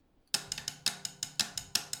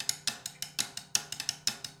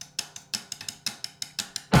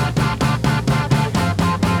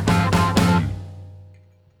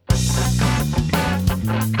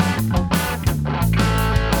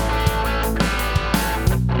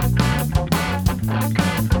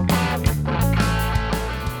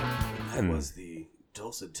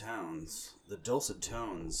sounds, the dulcet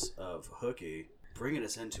tones of Hooky, bringing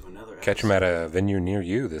us into another episode. Catch him at a venue near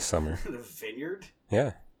you this summer. The vineyard?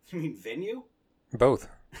 Yeah. You mean venue? Both.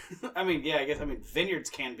 I mean, yeah, I guess. I mean, vineyards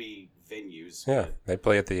can be venues. Yeah, they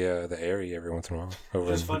play at the Airy every once in a while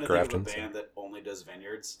over It's in fun to Grafton. think of a band that only does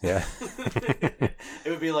vineyards. Yeah. It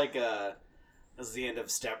would be like this is the end of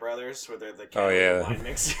Step Brothers, where they're the wine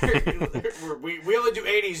mixer. we only do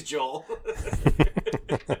 80s, Joel.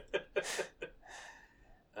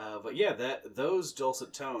 But yeah, those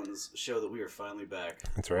dulcet tones show that we are finally back.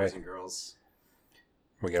 That's right. Boys and girls.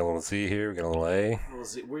 We got a little Z here. We got a little A.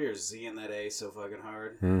 We are Z-ing that A so fucking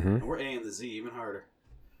hard. Mm-hmm. And we're A-ing the Z even harder.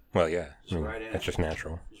 Well, yeah. Right in. It's just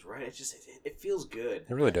natural. Just right. It feels good.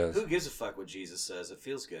 It really does. Who gives a fuck what Jesus says? It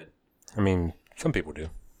feels good. I mean, some people do.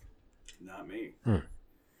 Not me. Hmm.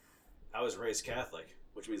 I was raised Catholic,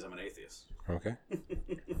 which means I'm an atheist. Okay.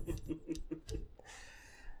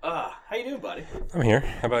 How you doing, buddy? I'm here.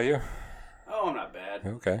 How about you? Oh, I'm not bad.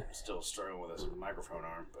 Okay. Still struggling with this microphone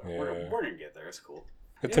arm, but Yeah. we're gonna get there. It's cool.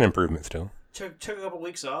 It's an improvement still. Took a couple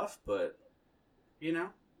weeks off, but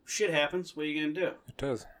shit happens. What are you gonna do? It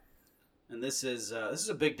does. And this is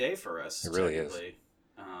a big day for us. It really is.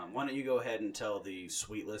 Why don't you go ahead and tell the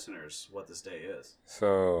sweet listeners what this day is?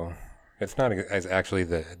 So, it's not as actually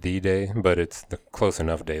the day, but it's the close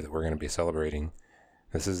enough day that we're going to be celebrating.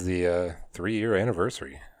 This is the 3-year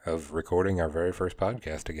anniversary of recording our very first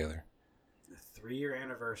podcast together. The 3-year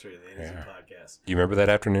anniversary of the A to Z podcast. Do you remember that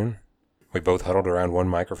afternoon? We both huddled around one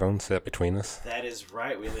microphone set between us. That is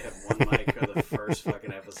right. We only had one mic for the first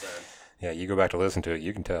fucking episode. Yeah, you go back to listen to it,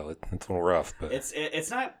 you can tell it's a little rough, but it's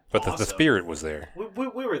not. But awesome. the spirit was there. We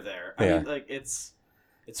were there. I mean, like it's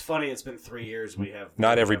funny. It's been 3 years. We have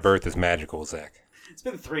not every birth is magical, Zach. It's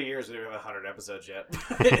been 3 years. We don't have 100 episodes yet.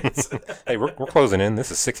 Hey, we're closing in.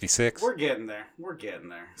 This is 66. We're getting there.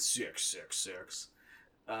 666.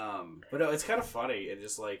 But no, it's kind of funny. It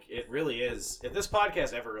just like it really is. If this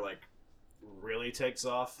podcast ever like really takes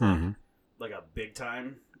off, like a big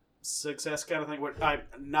time success kind of thing.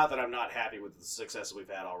 Not that I'm not happy with the success we've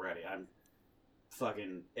had already. I'm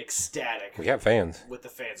fucking ecstatic. We have fans. With the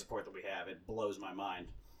fan support that we have. It blows my mind.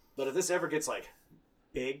 But if this ever gets like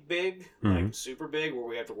big, like super big, where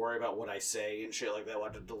we have to worry about what I say and shit like that, we'll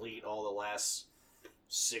have to delete all the last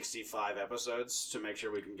 65 episodes to make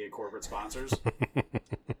sure we can get corporate sponsors.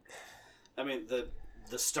 I mean,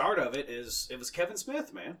 the start of it was Kevin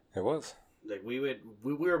Smith, man. It was. Like we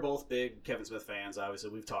were both big Kevin Smith fans. Obviously,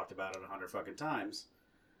 we've talked about it 100 fucking times.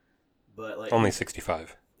 But like only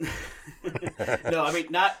 65. No, I mean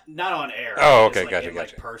not on air. Oh, okay, like, gotcha.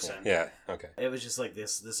 Like person. Yeah, okay. It was just like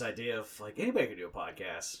this idea of like anybody could do a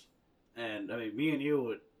podcast, and I mean me and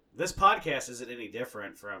you. This podcast isn't any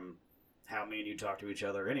different from how me and you talk to each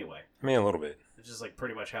other anyway. I mean a little bit. It's just like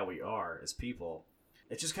pretty much how we are as people.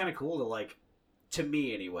 It's just kind of cool to like, to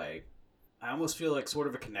me anyway. I almost feel like sort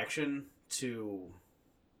of a connection to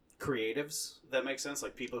creatives. If that makes sense,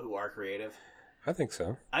 like people who are creative. I think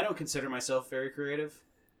so. I don't consider myself very creative,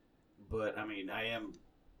 but I mean, I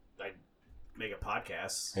make a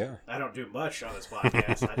podcast. Yeah. I don't do much on this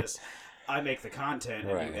podcast. I make the content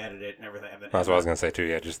and you edit it and everything. And that's what I was gonna say too.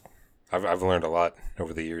 Yeah, just I've learned a lot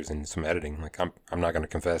over the years in some editing. Like I'm not gonna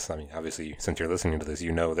confess. I mean, obviously, since you're listening to this,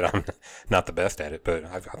 you know that I'm not the best at it, but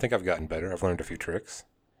I think I've gotten better. I've learned a few tricks.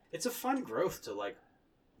 It's a fun growth to like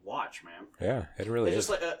watch, man. Yeah, it really is. Just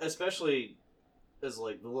like, especially as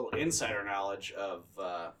like the little insider knowledge of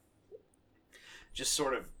just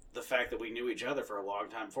sort of the fact that we knew each other for a long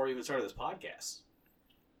time before we even started this podcast.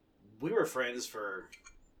 We were friends for,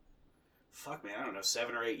 I don't know,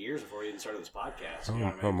 7 or 8 years before we even started this podcast. You know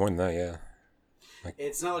what I mean? More than that, yeah. Like,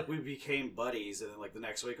 it's not like we became buddies and then like the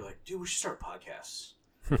next week we're like, dude, we should start podcasts.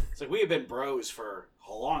 It's like we had been bros for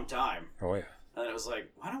a long time. Oh, yeah. And it was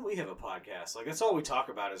like, why don't we have a podcast? Like, that's all we talk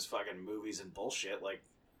about is fucking movies and bullshit. Like,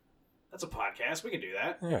 that's a podcast. We can do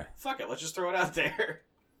that. Yeah. Fuck it. Let's just throw it out there.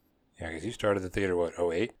 Yeah, because you started the theater, what,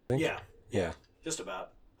 08? I think? Yeah. Just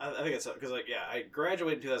about. I think it's because, like, yeah, I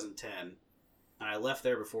graduated in 2010, and I left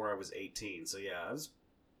there before I was 18. So, yeah, I was...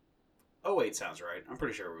 08 sounds right. I'm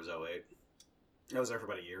pretty sure it was 08. I was there for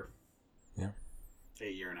about a year. Yeah. A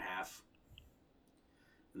year and a half.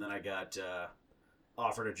 And then I got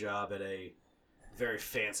offered a job at a very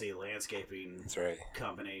fancy landscaping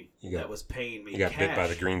company that was paying me cash. You got bit by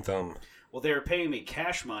the green thumb. Well, they were paying me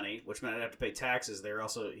cash money, which meant I'd have to pay taxes.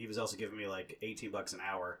 He was also giving me like $18 an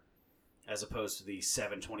hour, as opposed to the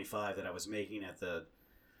 $7.25 that I was making at the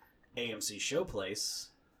AMC showplace.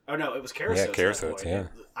 Oh no, it was Carasotes. Yeah, Carasotes. Yeah.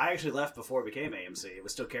 I actually left before it became AMC. It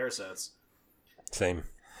was still Carasotes. Same.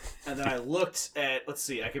 And then I looked at, let's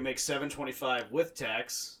see, I can make $7.25 with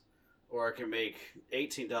tax, or I can make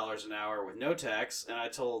 $18 an hour with no tax. And I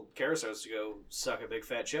told Karasos to go suck a big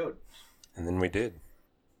fat chode. And then we did.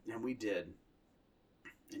 And we did.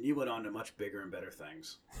 And you went on to much bigger and better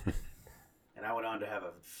things. And I went on to have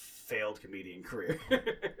a failed comedian career.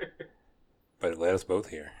 But it led us both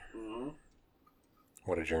here. Mm-hmm.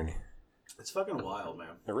 What a journey. It's fucking wild,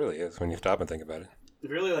 man. It really is when you stop and think about it. If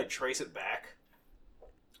you really, like, trace it back,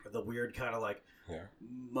 the weird kind of, like,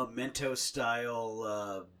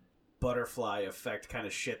 Memento-style butterfly effect kind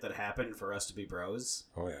of shit that happened for us to be bros.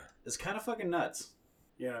 Oh, yeah. It's kind of fucking nuts.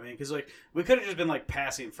 You know what I mean? Because, like, we could have just been, like,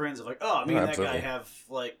 passing friends of, like, oh, me and that guy have,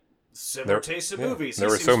 like, similar tastes in movies. There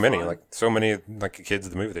were so many kids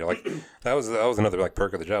in the movie there. Like, that was another, like,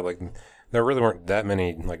 perk of the job. Like, there really weren't that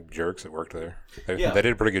many, like, jerks that worked there. They did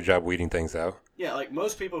a pretty good job weeding things out. Yeah, like,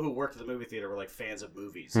 most people who worked at the movie theater were, like, fans of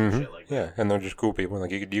movies and shit like that. Yeah, and they're just cool people.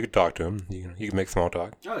 Like, you could talk to them. You could make small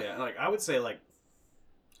talk. Oh, yeah. Like, I would say, like,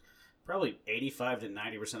 probably 85 to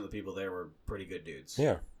 90% of the people there were pretty good dudes.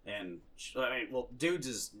 Yeah. And, I mean, well, dudes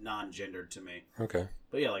is non-gendered to me. Okay.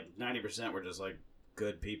 But, yeah, like, 90% were just, like,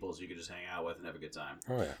 good people so you could just hang out with and have a good time.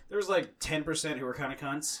 Oh, yeah. There was, like, 10% who were kind of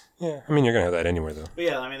cunts. Yeah, I mean, you're going to have that anywhere, though. But,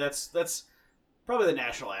 yeah, I mean, that's probably the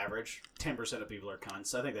national average. 10% of people are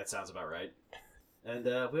cunts. I think that sounds about right. And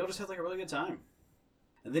we all just had, like, a really good time.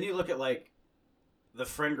 And then you look at, like, the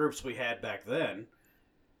friend groups we had back then,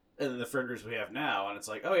 and then the friend groups we have now, and it's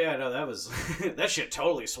like, oh, yeah, no, that was... that shit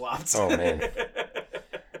totally swapped. Oh, man.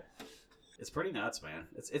 It's pretty nuts, man.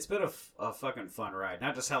 It's been a fucking fun ride.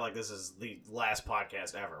 Not just how, like, this is the last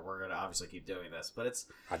podcast ever. We're going to obviously keep doing this, but it's...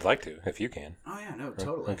 I'd like to, if you can. Oh, yeah, no,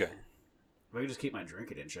 totally. Okay. If I can just keep my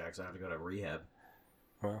drinking in check so I don't have to go to rehab.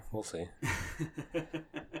 Well, we'll see.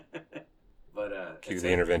 But, cue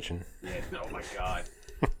the intervention. Yeah, oh my god.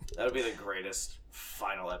 That would be the greatest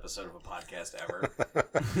final episode of a podcast ever.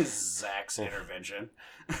 Zach's intervention.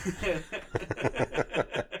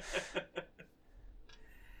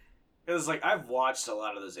 Because, like, I've watched a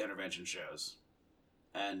lot of those intervention shows,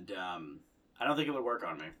 and I don't think it would work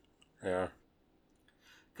on me. Yeah.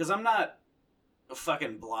 Because I'm not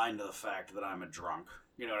fucking blind to the fact that I'm a drunk.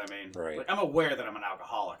 You know what I mean? Right. Like, I'm aware that I'm an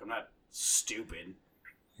alcoholic. I'm not stupid.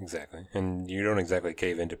 Exactly. And you don't exactly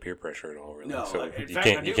cave into peer pressure at all, really. No, so like, in you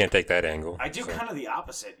fact, can't take that angle. I do kind of the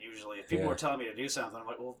opposite, usually. If people are telling me to do something, I'm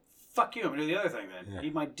like, well, fuck you. I'm going to do the other thing, then. Yeah.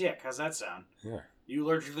 Eat my dick. How's that sound? Yeah. You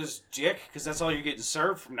allergic to this dick? Because that's all you're getting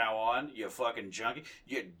served from now on, you fucking junkie.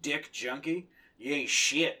 You dick junkie. You ain't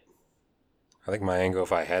shit. I think my angle,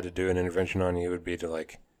 if I had to do an intervention on you, would be to,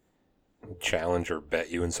 like, challenge or bet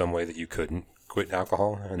you in some way that you couldn't quit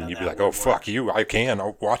alcohol. And you'd be like, oh, fuck you. I can.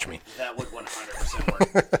 Oh, watch me. That would 100%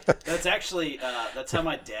 work. That's actually, that's how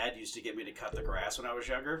my dad used to get me to cut the grass when I was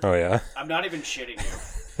younger. Oh, yeah? I'm not even shitting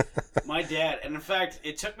you. My dad, and in fact,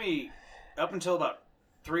 it took me up until about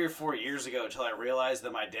 3 or 4 years ago until I realized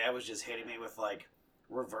that my dad was just hitting me with, like,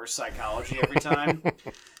 reverse psychology every time.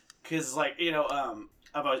 Because, like, I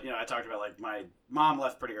talked about, like, my mom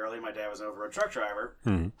left pretty early. My dad was an over-road truck driver.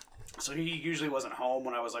 Mm-hmm. So he usually wasn't home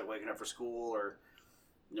when I was, like, waking up for school or,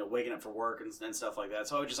 waking up for work and stuff like that.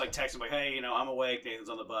 So I would just, like, text him, like, hey, I'm awake. Nathan's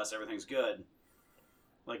on the bus. Everything's good.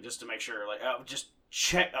 Like, just to make sure. Like, I would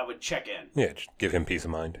check in. Yeah, just give him peace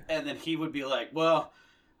of mind. And then he would be like, well,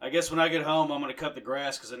 I guess when I get home, I'm going to cut the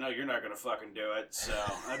grass because I know you're not going to fucking do it. So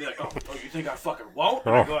I'd be like, oh, you think I fucking won't?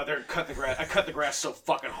 And I go out there and cut the grass. I cut the grass so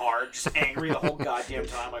fucking hard, just angry the whole goddamn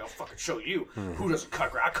time. Like, I'll fucking show you who doesn't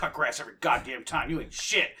cut grass. I cut grass every goddamn time. You ain't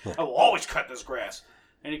shit. I will always cut this grass.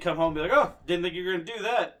 And he'd come home and be like, oh, didn't think you were going to do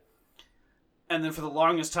that. And then for the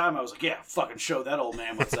longest time, I was like, yeah, fucking show that old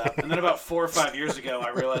man what's up. And then about 4 or 5 years ago, I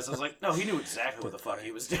realized, I was like, no, he knew exactly what the fuck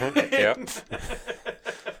he was doing. Yep.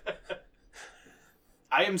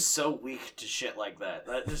 I am so weak to shit like that.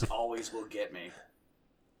 That just always will get me.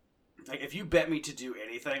 Like, if you bet me to do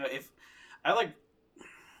anything,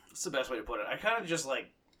 what's the best way to put it? I kind of just,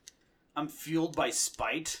 like, I'm fueled by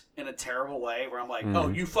spite in a terrible way, where I'm like, oh,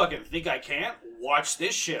 you fucking think I can't? Watch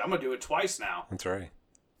this shit. I'm gonna do it twice now. That's right.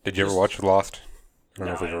 Did you ever watch Lost? I don't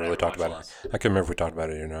know if we've never really talked about Lost. it. I can't remember if we talked about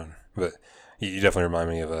it or not. But you definitely remind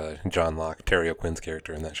me of John Locke, Terry O'Quinn's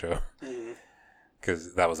character in that show.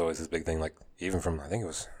 Because that was always his big thing. Like, even from, I think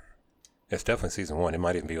it's definitely season 1. It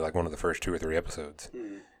might even be like one of the first 2 or 3 episodes.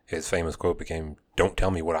 His famous quote became, don't tell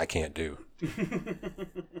me what I can't do.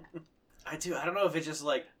 I don't know if it's just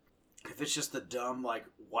like, if it's just the dumb, like,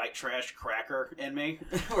 white trash cracker in me.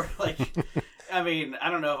 Or, like, I mean, I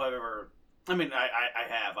don't know if I've ever... I mean, I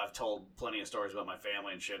have. I've told plenty of stories about my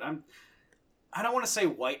family and shit. I don't want to say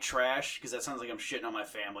white trash, because that sounds like I'm shitting on my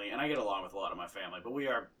family, and I get along with a lot of my family, but we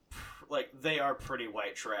are, like, they are pretty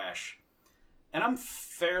white trash. And I'm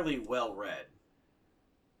fairly well-read.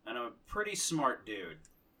 and I'm a pretty smart dude,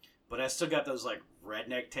 but I still got those, like,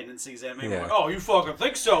 redneck tendencies in me. Yeah. Like, oh, you fucking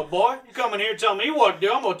think so, boy? You come in here and tell me what to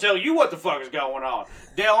do, I'm gonna tell you what the fuck is going on.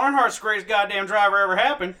 Dale Earnhart's the greatest goddamn driver ever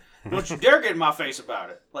happened. Don't you dare get in my face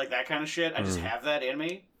about it. Like, that kind of shit. I just have that in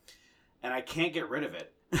me, and I can't get rid of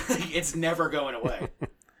it. It's never going away.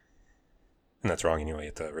 And that's wrong anyway.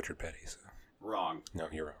 It's Richard Petty. So. Wrong. No,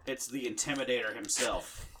 you're wrong. It's the Intimidator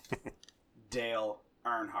himself, Dale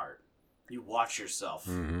Earnhardt. You watch yourself.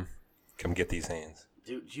 Mm-hmm. Come get these hands.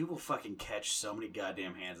 Dude, you will fucking catch so many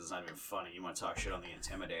goddamn hands. It's not even funny. You want to talk shit on the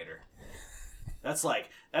Intimidator? That's like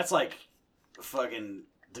fucking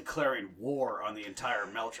declaring war on the entire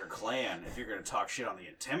Melcher clan. If you're gonna talk shit on the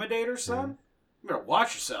Intimidator, son, you better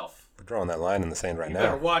watch yourself. We're drawing that line in the sand You now.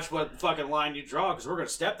 better watch what fucking line you draw, because we're gonna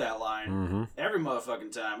step that line every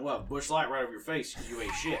motherfucking time. We'll have Bush Light right over your face. You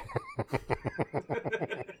ain't shit.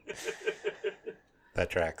 That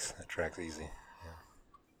tracks. That tracks easy.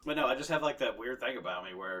 But no, I just have like that weird thing about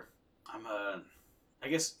me where I'm I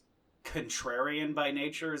guess contrarian by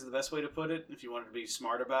nature is the best way to put it, if you wanted to be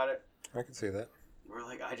smart about it. I can see that. Where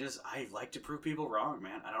like I like to prove people wrong,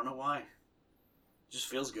 man. I don't know why. It just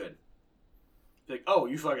feels good. Like, oh,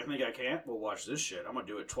 you fucking think I can't? Well, watch this shit. I'm gonna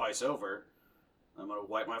do it twice over. I'm gonna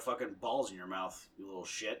wipe my fucking balls in your mouth, you little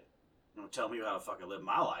shit. You're gonna tell me how to fucking live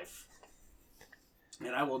my life.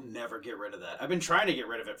 And I will never get rid of that. I've been trying to get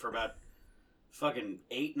rid of it for about fucking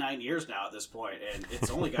 8-9 years now at this point, and it's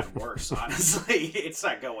only gotten worse, honestly. It's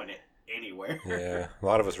not going anywhere. Yeah, a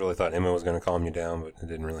lot of us really thought Emma was going to calm you down, but it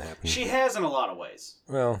didn't really happen. She has in a lot of ways.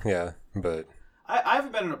 Well, yeah, but... I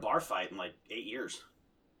haven't been in a bar fight in like 8 years.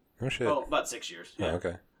 Oh, shit. Oh, about 6 years. Yeah,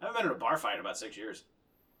 okay. I haven't been in a bar fight in about 6 years.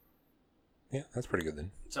 Yeah, that's pretty good then.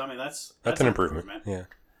 So, I mean, that's an improvement. Yeah.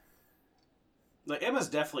 Like, Emma's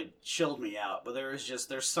definitely chilled me out, but there's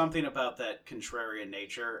something about that contrarian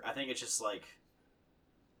nature. I think it's just like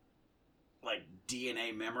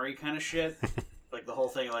DNA memory kind of shit. Like the whole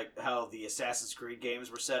thing, like how the Assassin's Creed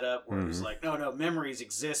games were set up, where it was like, no, memories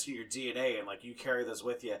exist in your DNA, and like you carry those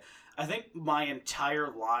with you. I think my entire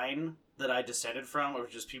line that I descended from was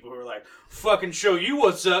just people who were like, fucking show you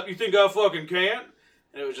what's up, you think I fucking can't?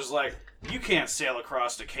 And it was just like, you can't sail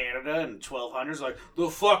across to Canada in 1200s. Like, the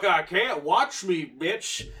fuck I can't. Watch me,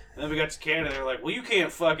 bitch. And then we got to Canada. They're like, well, you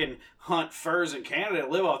can't fucking hunt furs in Canada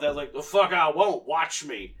and live off that. I was like, the fuck I won't. Watch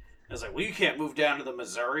me. I was like, well, you can't move down to the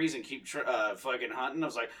Missouris and keep fucking hunting. I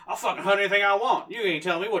was like, I'll fucking hunt anything I want. You ain't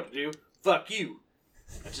telling me what to do. Fuck you.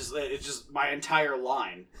 It's just my entire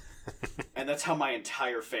line. And that's how my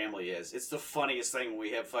entire family is. It's the funniest thing when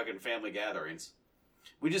we have fucking family gatherings.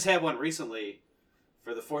 We just had one recently.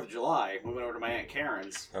 For the 4th of July, we went over to my Aunt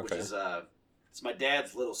Karen's, which is, it's my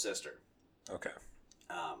dad's little sister. Okay.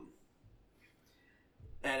 And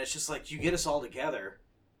it's just like, you get us all together,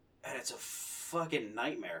 and it's a fucking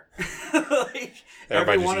nightmare. Like,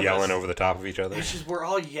 everybody just yelling over the top of each other. It's just, we're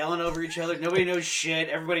all yelling over each other. Nobody knows shit.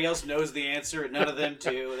 Everybody else knows the answer, and none of them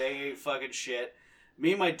do. They ain't fucking shit. Me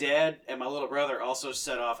and my dad and my little brother also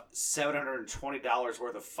set off $720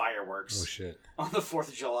 worth of fireworks. Oh, shit. On the 4th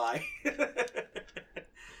of July.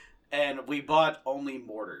 And we bought only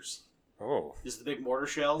mortars. Oh. Just the big mortar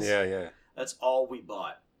shells. Yeah, yeah. That's all we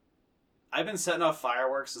bought. I've been setting off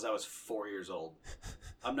fireworks since I was 4 years old.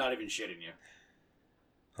 I'm not even shitting you.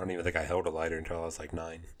 I don't even think I held a lighter until I was like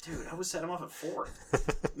 9. Dude, I was setting them off at 4.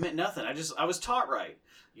 It meant nothing. I was taught right.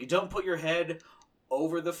 You don't put your head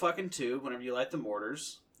over the fucking tube whenever you light the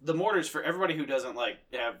mortars. The mortars, for everybody who doesn't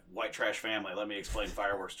have white trash family, let me explain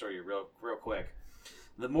fireworks to you real quick.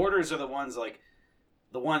 The mortars are the ones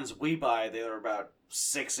the ones we buy. They are about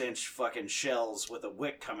 6-inch fucking shells with a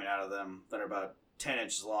wick coming out of them that are about 10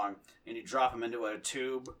 inches long, and you drop them into a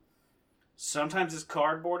tube. Sometimes it's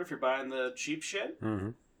cardboard if you're buying the cheap shit. Mm-hmm.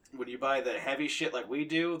 When you buy the heavy shit like we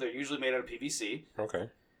do, they're usually made out of PVC. Okay.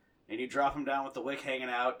 And you drop them down with the wick hanging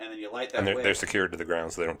out, and then you light that and wick. they're secured to the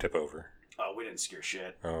ground so they don't tip over. Oh, we didn't secure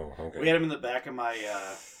shit. Oh, okay. We had them in the back of my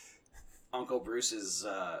Uncle Bruce's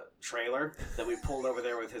trailer that we pulled over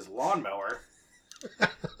there with his lawnmower.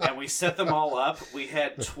 And we set them all up. We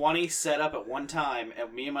had 20 set up at one time,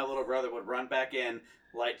 and me and my little brother would run back in,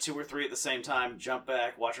 light 2 or 3 at the same time, jump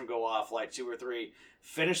back, watch them go off, light 2 or 3,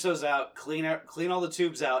 finish those out, clean all the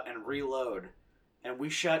tubes out, and reload. And we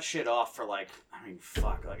shut shit off for like an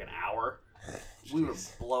hour. We were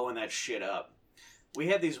blowing that shit up. We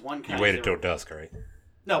had these one kind. You waited till dusk, right?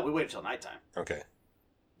 No, we waited till nighttime. Okay.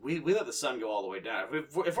 We let the sun go all the way down.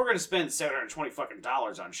 If we're gonna spend $720 fucking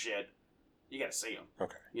dollars on shit, you gotta see them.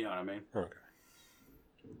 Okay. You know what I mean? Okay.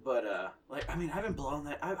 But I've been blowing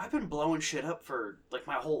that. I've been blowing shit up for like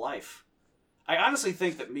my whole life. I honestly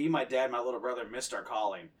think that me, my dad, and my little brother missed our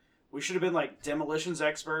calling We should have been like demolitions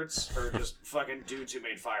experts or just fucking dudes who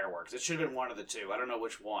made fireworks. It should have been one of the two. I don't know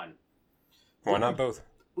which one. Why not both?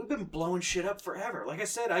 We've been blowing shit up forever. Like I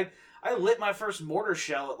said, I lit my first mortar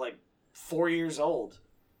shell at like 4 years old.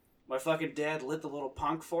 My fucking dad lit the little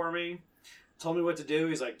punk for me. Told me what to do.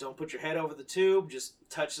 He's like, don't put your head over the tube. Just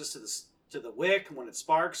touch this to the wick. When it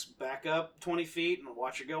sparks, back up 20 feet and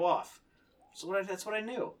watch it go off. So that's what I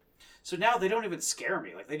knew. So now they don't even scare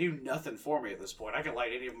me. Like, they do nothing for me at this point. I can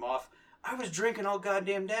light any of them off. I was drinking all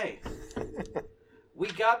goddamn day. We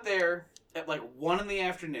got there at like 1 in the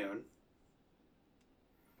afternoon.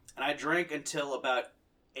 And I drank until about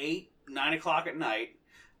 8, 9 o'clock at night.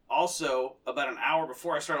 Also, about an hour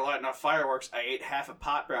before I started lighting off fireworks, I ate half a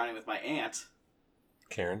pot brownie with my aunt.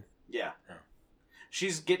 Karen? Yeah. Oh.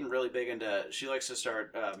 She's getting really big into... She likes to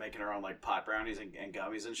start making her own like pot brownies and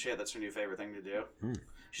gummies and shit. That's her new favorite thing to do.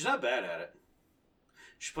 She's not bad at it.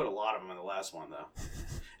 She put a lot of them in the last one, though.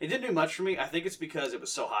 It didn't do much for me. I think it's because it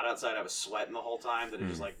was so hot outside. I was sweating the whole time that it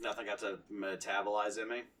just like nothing got to metabolize in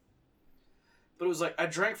me. But it was like I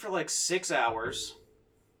drank for like 6 hours.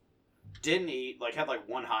 Didn't eat. Like had like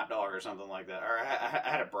one hot dog or something like that. Or I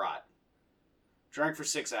had a brat. Drank for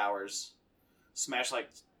 6 hours. Smashed like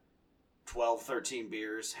 12, 13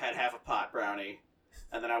 beers. Had half a pot brownie.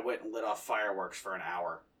 And then I went and lit off fireworks for an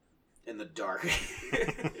hour. In the dark.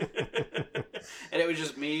 And it was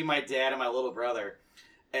just me, my dad, and my little brother.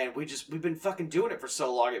 And we've been fucking doing it for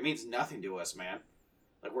so long, it means nothing to us, man.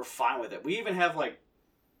 Like, we're fine with it. We even have, like...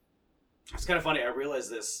 It's kind of funny, I realized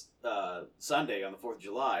this Sunday on the 4th of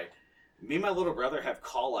July. Me and my little brother have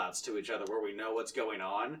call-outs to each other where we know what's going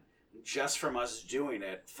on just from us doing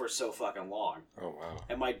it for so fucking long. Oh, wow.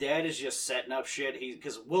 And my dad is just setting up shit.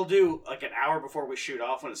 Because we'll do, like, an hour before we shoot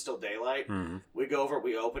off when it's still daylight. Mm-hmm. We go over,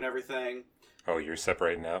 we open everything. Oh, you're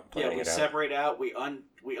separating out? Yeah, we separate out. We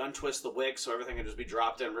untwist the wick so everything can just be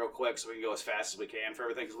dropped in real quick so we can go as fast as we can for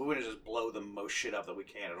everything. Because we want to just blow the most shit up that we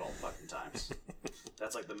can at all fucking times.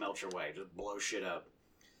 That's like the Melcher way. Just blow shit up.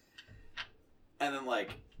 And then,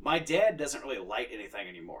 like, my dad doesn't really light anything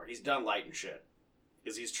anymore. He's done lighting shit.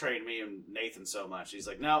 Because he's trained me and Nathan so much. He's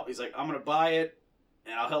like, no. He's like, I'm going to buy it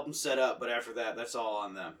and I'll help them set up. But after that, that's all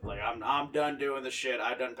on them. Like, I'm done doing the shit.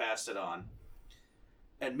 I done passed it on.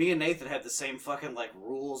 And me and Nathan had the same fucking, like,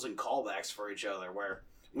 rules and callbacks for each other, where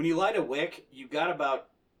when you light a wick, you got about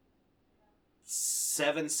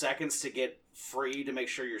 7 seconds to get free to make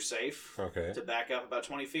sure you're safe. Okay. To back up about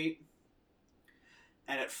 20 feet.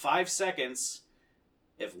 And at 5 seconds,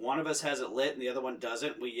 if one of us has it lit and the other one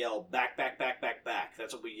doesn't, we yell, back, back, back, back, back.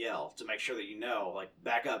 That's what we yell, to make sure that you know, like,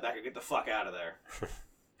 back up, get the fuck out of there.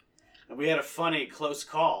 And we had a funny close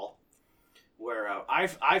call. Where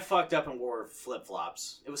I fucked up and wore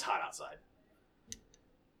flip-flops. It was hot outside.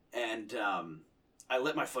 And I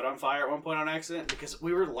lit my foot on fire at one point on accident because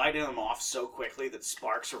we were lighting them off so quickly that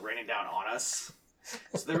sparks were raining down on us.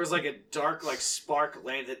 So there was like a dark like spark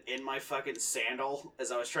landed in my fucking sandal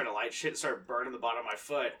as I was trying to light shit and started burning the bottom of my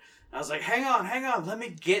foot. And I was like, hang on, let me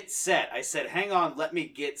get set. I said, hang on, let me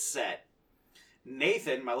get set.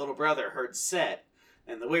 Nathan, my little brother, heard set.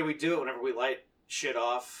 And the way we do it whenever we light shit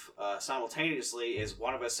off simultaneously is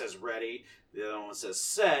one of us says ready, the other one says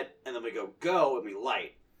set, and then we go, and we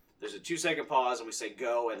light. There's a 2-second pause, and we say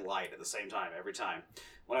go and light at the same time, every time.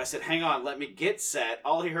 When I said, hang on, let me get set,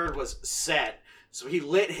 all he heard was set, so he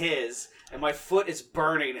lit his, and my foot is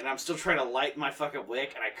burning, and I'm still trying to light my fucking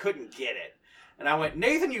wick, and I couldn't get it. And I went,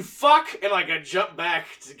 Nathan, you fuck! And like I jumped back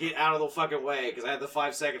to get out of the fucking way, because I had the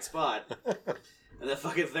 5-second spot. And the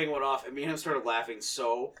fucking thing went off, and me and him started laughing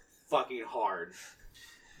so fucking hard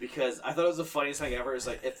because I thought it was the funniest thing ever. Is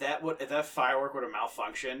like if that firework would have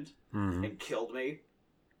malfunctioned and killed me,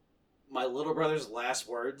 my little brother's last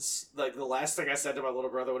words, like the last thing I said to my little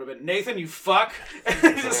brother would have been, Nathan, you fuck.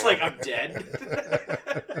 And just like I'm dead.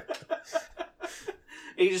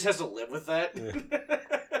 He just has to live with that.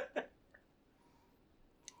 Yeah.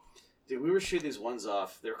 Dude, we were shooting these ones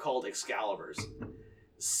off. They're called Excaliburs.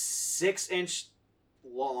 6-inch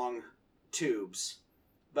long tubes.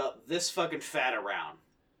 About this fucking fat around.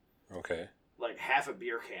 Okay. Like half a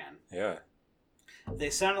beer can. Yeah. They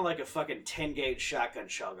sounded like a fucking 10-gauge shotgun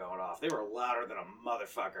shell going off. They were louder than a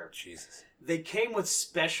motherfucker. Jesus. They came with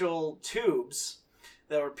special tubes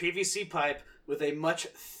that were PVC pipe with a much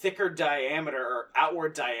thicker diameter or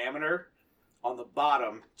outward diameter on the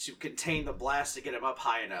bottom to contain the blast to get them up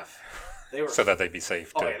high enough. They were so that they'd be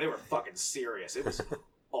safe. Oh yeah, they were fucking serious. It was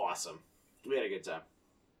awesome. We had a good time.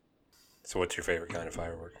 So what's your favorite kind of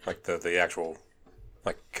firework? Like the actual,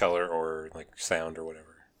 like, color or, like, sound or whatever?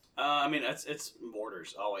 I mean, it's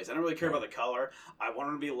mortars, always. I don't really care about the color. I want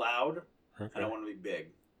them to be loud, and I want them to be big.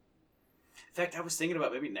 In fact, I was thinking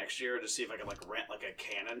about maybe next year to see if I could like rent like a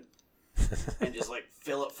cannon and just like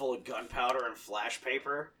fill it full of gunpowder and flash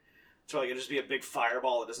paper. So like it'd just be a big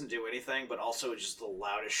fireball that doesn't do anything, but also just the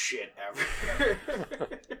loudest shit ever.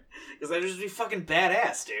 Because that'd just be fucking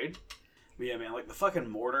badass, dude. But yeah, man, like the fucking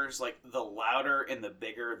mortars, like the louder and the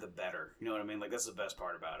bigger, the better. You know what I mean? Like that's the best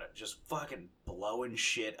part about it. Just fucking blowing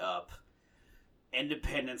shit up.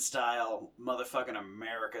 Independent style, motherfucking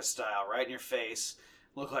America style, right in your face.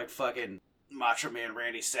 Look like fucking Macho Man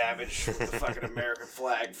Randy Savage with the fucking American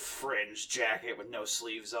flag fringe jacket with no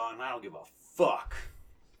sleeves on. I don't give a fuck.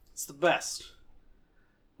 It's the best.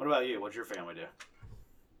 What about you? What'd your family do?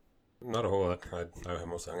 Not a whole lot. I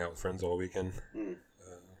mostly hung out with friends all weekend. It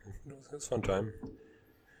was a fun time.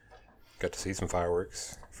 Got to see some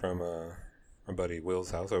fireworks from my buddy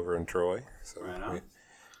Will's house over in Troy. So Right on.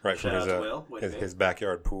 right from Shout out to Will. What'd he do? his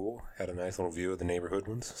backyard pool. Had a nice little view of the neighborhood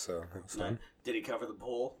ones, so it was fun. Did he cover the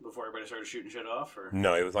pool before everybody started shooting shit off? Or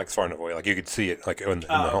No, it was like far enough away. Like you could see it like on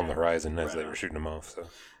okay. the horizon as Right they on. were shooting them off. So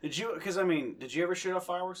did you? Because I mean, did you ever shoot off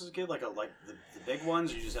fireworks as a kid? Like the big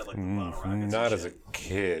ones, or you just had like the bottle rockets? not and as a shit?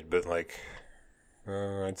 kid, but like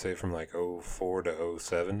I'd say from like 04 to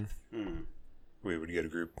 07. We would get a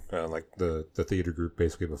group, like the theater group,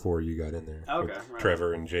 basically before you got in there. Okay, with right.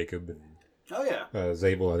 Trevor and Jacob and Oh yeah.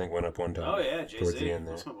 Zabel, I think, went up one time. Oh yeah, towards the JC. end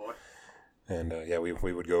there. That's my boy. And yeah, we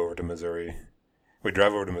would go over to Missouri. We'd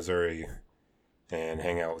drive over to Missouri and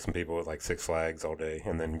hang out with some people at like Six Flags all day,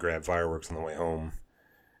 and then grab fireworks on the way home.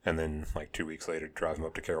 And then like 2 weeks later, drive them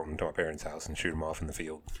up to Carrollton to my parents' house and shoot them off in the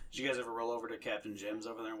field. Did you guys ever roll over to Captain Jim's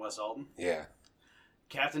over there in West Alton? Yeah.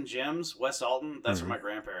 Captain Jim's, West Alton, that's where my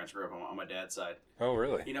grandparents grew up on my dad's side. Oh,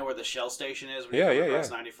 really? You know where the Shell station is when Yeah, you yeah, go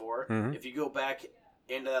across yeah. 94? Mhm. If you go back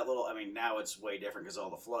into that little, I mean, now it's way different because of all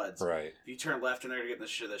the floods. Right. If you turn left in there to get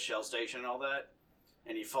in the Shell station and all that,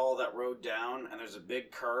 and you follow that road down, and there's a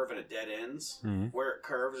big curve and it dead ends, where it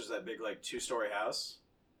curves, there's that big, like, 2-story house.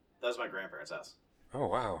 That was my grandparents' house. Oh,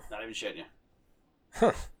 wow. Not even shitting you.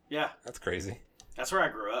 Huh. Yeah. That's crazy. That's where I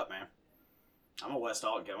grew up, man. I'm a West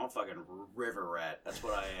Alton kid. I'm a fucking river rat. That's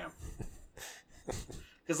what I am.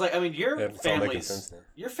 Because, like, I mean, Yeah, it's all making sense now.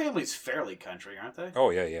 your family's fairly country, aren't they? Oh,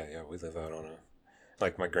 yeah. We live out on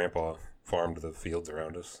like my grandpa farmed the fields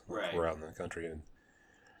around us. Right. We're out in the country, and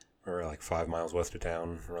we're like 5 miles west of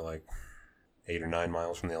town. We're like 8 or 9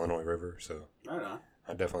 miles from the Illinois River, so Right on.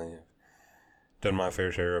 I definitely done my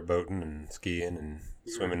fair share of boating and skiing and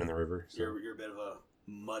swimming in the river. So. You're a bit of a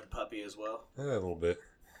mud puppy as well. A little bit.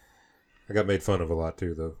 I got made fun of a lot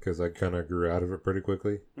too, though, because I kind of grew out of it pretty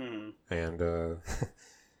quickly. And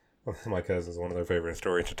my cousins, one of their favorite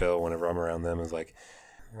stories to tell whenever I'm around them is like,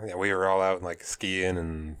 yeah, we were all out like skiing,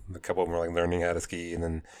 and a couple of them were like learning how to ski, and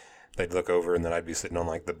then they'd look over, and then I'd be sitting on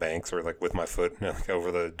like the banks or like with my foot like over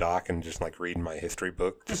the dock and just like reading my history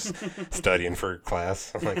book, just studying for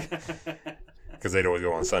class, like. Because they'd always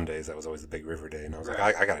go on Sundays. That was always the big river day. And I was like,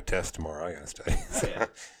 I got a test tomorrow. I got to study. So yeah.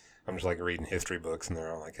 I'm just like reading history books, and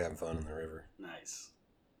they're all like having fun in the river. Nice.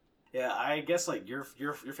 Yeah, I guess like your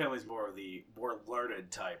family's more of the more learned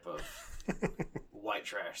type of white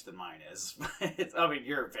trash than mine is. I mean,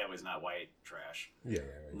 your family's not white trash. Yeah.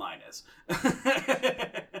 Mine is.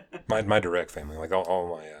 My direct family, like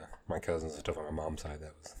all my cousins and stuff on my mom's side,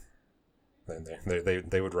 that was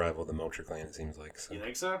they would rival the Melcher clan. It seems like. So You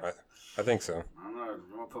think so? I think so. I don't know.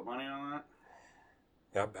 You want to put money on that?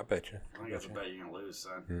 Yeah, I bet you. I think that's a bet you're gonna lose,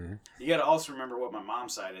 son. Mm-hmm. You got to also remember what my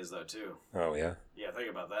mom's side is, though, too. Oh yeah. Yeah, think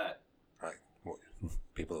about that.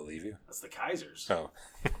 People that leave you. That's the Kaisers. Oh.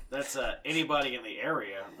 That's anybody in the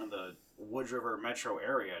area, in the Woods River metro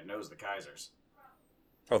area, knows the Kaisers.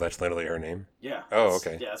 Oh, that's literally her name. Yeah. Oh,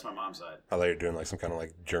 okay. Yeah, that's my mom's side. I thought you were doing like some kind of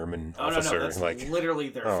like German Oh, officer, no, that's like. literally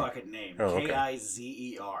their fucking name. Oh, okay.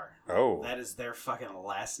 Kizer. Oh. That is their fucking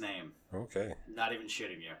last name. Okay. Not even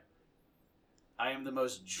shitting you. I am the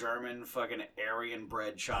most German fucking Aryan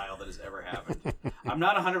bred child that has ever happened. I'm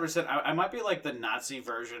not 100%. I might be like the Nazi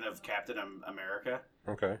version of Captain America.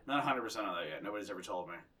 Okay. Not 100% on that yet. Nobody's ever told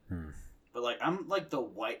me. But like, I'm like the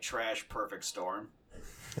white trash perfect storm.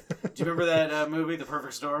 Do you remember that movie, The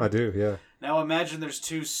Perfect Storm? I do, yeah. Now imagine there's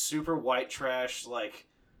two super white trash, like,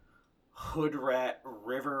 hood rat,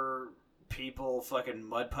 river people, fucking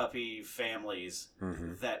mud puppy families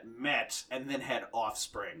that met and then had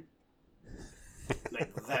offspring.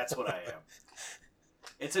 Like, that's what I am.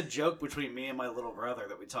 It's a joke between me and my little brother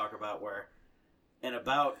that we talk about where in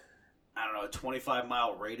about, I don't know, a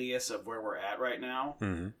 25-mile radius of where we're at right now,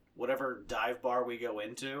 whatever dive bar we go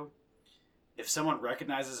into, if someone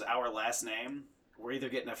recognizes our last name, we're either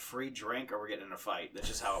getting a free drink or we're getting in a fight. That's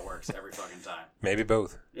just how it works every fucking time. Maybe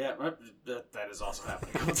both. Yeah, that is also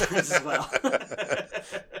happening a couple times as well.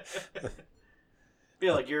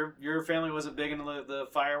 Yeah, like your family wasn't big into the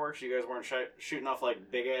fireworks. You guys weren't shooting off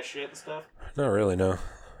like big ass shit and stuff. Not really, no.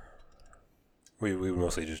 We would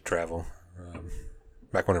mostly just travel.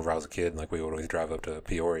 Back whenever I was a kid, like we would always drive up to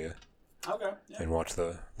Peoria. Okay. Yeah. And watch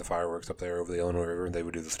the fireworks up there over the Illinois River. They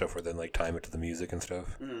would do the stuff where they like time it to the music and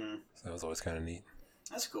stuff. Mm-hmm. So that was always kind of neat.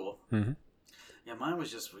 That's cool. Mm-hmm. Yeah, mine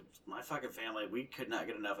was just my fucking family. We could not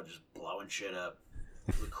get enough of just blowing shit up.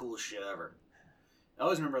 It was the coolest shit ever. I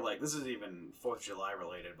always remember, like, this is even 4th of July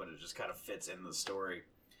related, but it just kind of fits into the story.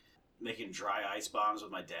 Making dry ice bombs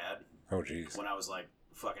with my dad. Oh, jeez. When I was like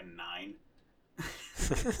fucking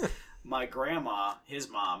 9. My grandma, his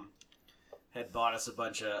mom, had bought us a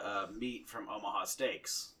bunch of meat from Omaha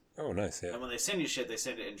Steaks. Oh, nice, yeah. And when they send you shit, they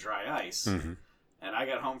send it in dry ice. Mm-hmm. And I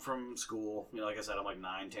got home from school. You know, like I said, I'm like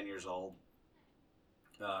 9, 10 years old.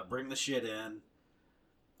 Bring the shit in.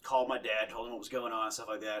 Called my dad, told him what was going on, stuff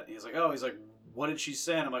like that. And he's like, what did she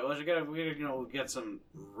send? I'm like, well, we got some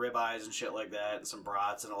ribeyes and shit like that, and some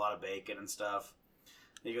brats and a lot of bacon and stuff.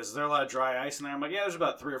 And he goes, is there a lot of dry ice in there? I'm like, yeah, there's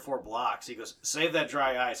about 3 or 4 blocks. He goes, save that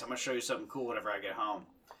dry ice. I'm going to show you something cool whenever I get home.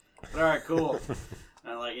 But, all right, cool.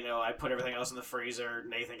 And, like, you know, I put everything else in the freezer.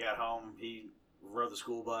 Nathan got home. He rode the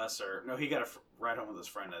school bus. He got a ride home with his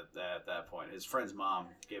friend at that point. His friend's mom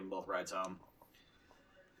gave him both rides home.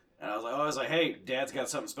 And I was like, hey, Dad's got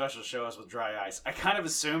something special to show us with dry ice. I kind of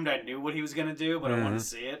assumed I knew what he was going to do, but I wanted to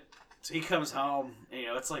see it. So he comes home, and, you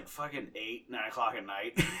know, it's like fucking 8, 9 o'clock at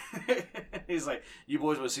night. He's like, you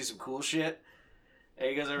boys want to see some cool shit? And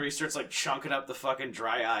he goes over, he starts, like, chunking up the fucking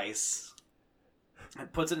dry ice.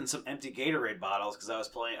 And puts it in some empty Gatorade bottles, because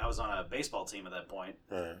I was on a baseball team at that point.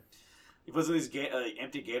 He puts in these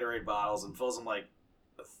empty Gatorade bottles and fills them, like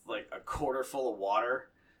a quarter full of water,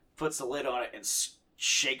 puts the lid on it, and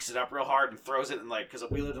shakes it up real hard and throws it in, like, because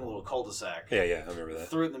we lived in a little cul-de-sac. Yeah, I remember that.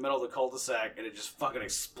 Threw it in the middle of the cul-de-sac, and it just fucking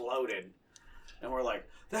exploded. And we're like,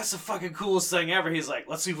 that's the fucking coolest thing ever. He's like,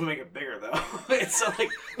 let's see if we make it bigger, though. And so, like,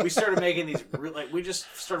 we started making these, we just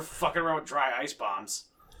started fucking around with dry ice bombs.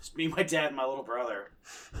 Just me, my dad, and my little brother.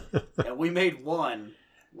 And we made one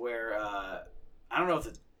where, I don't know if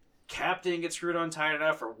the cap didn't get screwed on tight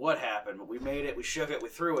enough or what happened, but we made it, we shook it, we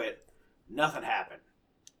threw it, nothing happened.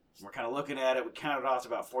 We're kind of looking at it. We counted off to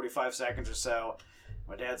about 45 seconds or so.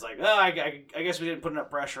 My dad's like, I guess we didn't put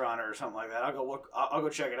enough pressure on it or something like that. I'll go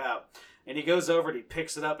check it out. And he goes over and he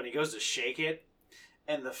picks it up and he goes to shake it.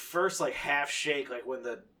 And the first, like, half shake, like when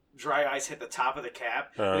the dry ice hit the top of the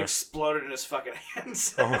cap, it exploded in his fucking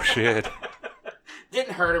hands. Oh, shit.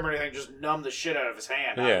 Didn't hurt him or anything, just numbed the shit out of his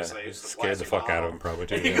hand, obviously. Yeah, scared the fuck out of him probably,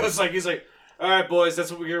 too. And he's like, all right, boys,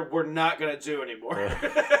 that's what we're not going to do anymore.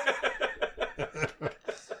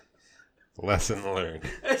 Lesson learned.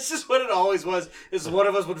 It's just what it always was. Is one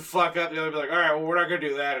of us would fuck up, the other would be like, all right, well, we're not going to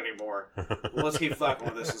do that anymore. Well, let's keep fucking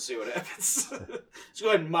with this and see what happens. Let's go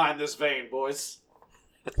ahead and mine this vein, boys.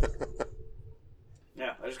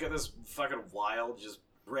 Yeah, I just got this fucking wild, just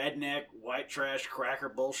redneck, white trash, cracker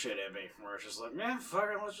bullshit in me. Where it's just like, man, fuck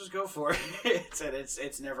it, let's just go for it.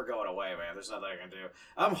 It's never going away, man. There's nothing I can do.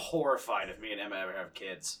 I'm horrified if me and Emma ever have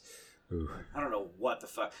kids. Ooh. I don't know what the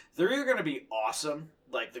fuck. They're either going to be awesome,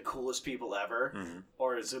 like the coolest people ever,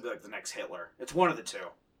 or it's going to be like the next Hitler. It's one of the two.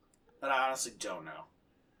 And I honestly don't know.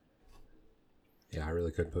 Yeah, I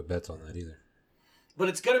really couldn't put bets on that either. But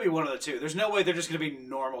it's going to be one of the two. There's no way they're just going to be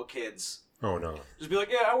normal kids. Oh, no. Just be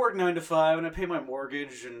like, yeah, I work 9 to 5, and I pay my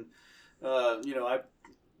mortgage, and, I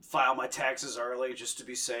file my taxes early just to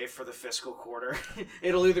be safe for the fiscal quarter.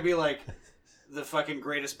 It'll either be like the fucking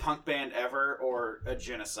greatest punk band ever or a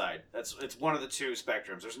genocide. It's one of the two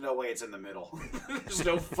spectrums. There's no way it's in the middle. There's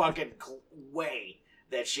no fucking way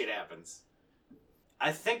that shit happens.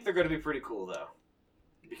 I think they're going to be pretty cool, though.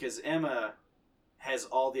 Because Emma has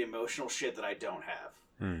all the emotional shit that I don't have.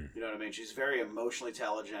 You know what I mean? She's very emotionally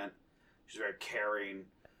intelligent. She's very caring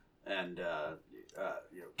and,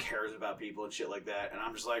 cares about people and shit like that. And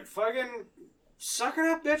I'm just like, fucking suck it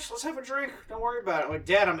up, bitch. Let's have a drink. Don't worry about it. I'm like,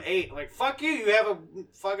 Dad, I'm 8. I'm like, fuck you. You have a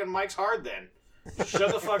fucking Mike's Hard then.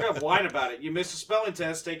 Shut the fuck up. Whine about it. You missed a spelling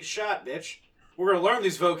test. Take a shot, bitch. We're going to learn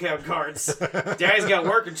these vocab cards. Daddy's got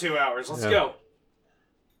work in 2 hours. Let's go.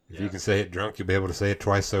 If you can say it drunk, you'll be able to say it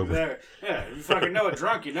twice sober. Yeah, if you fucking know it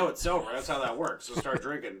drunk, you know it sober. That's how that works. So start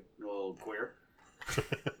drinking, you little queer. It's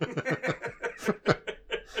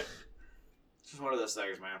just one of those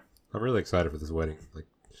things, man. I'm really excited for this wedding. Like,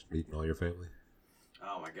 just meeting all your family.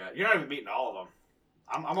 Oh my god. You're not even meeting all of them.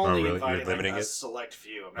 I'm only really? inviting a select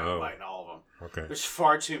few. I'm not inviting all of them. Okay. There's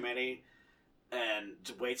far too many, and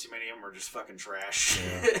way too many of them are just fucking trash.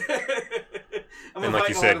 Yeah. And like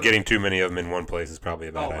you said, getting too many of them in one place is probably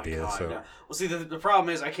a bad idea. God, so, no. Well, see, the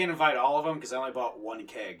problem is I can't invite all of them because I only bought one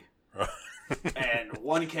keg. And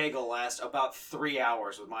one keg will last about 3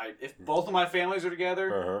 hours with if both of my families are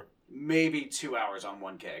together, maybe 2 hours on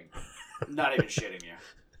one keg. Not even shitting you.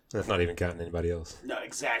 That's not even counting anybody else. No,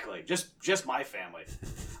 exactly. Just my family.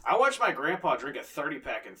 I watched my grandpa drink a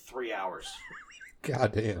 30-pack in 3 hours.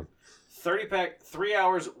 God damn. 30-pack, 3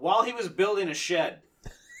 hours while he was building a shed.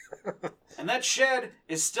 And that shed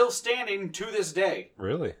is still standing to this day.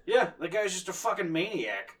 Really? Yeah, that guy's just a fucking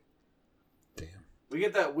maniac. Damn. We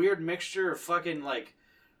get that weird mixture of fucking, like,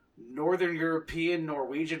 Northern European,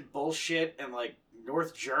 Norwegian bullshit and, like,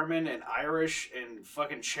 North German and Irish and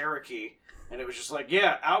fucking Cherokee. And it was just like,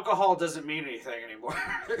 yeah, alcohol doesn't mean anything anymore.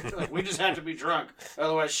 Like, we just have to be drunk.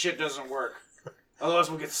 Otherwise, shit doesn't work.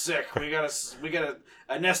 Otherwise, we'll get sick. We gotta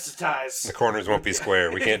anesthetize. The corners won't be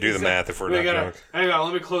square. We can't do the math if we're not drunk. Hang on,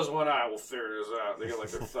 let me close one eye. We'll figure this out. They got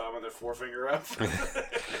like their thumb and their forefinger up.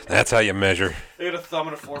 That's how you measure. They got a thumb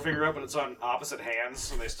and a forefinger up, and it's on opposite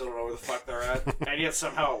hands, and they still don't know where the fuck they're at. And yet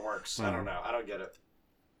somehow it works. I don't know. I don't get it.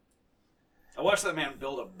 I watched that man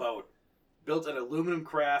build a boat. Built an aluminum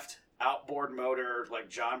craft outboard motor,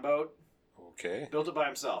 like John boat. Okay. Built it by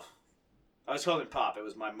himself. I was calling him Pop. It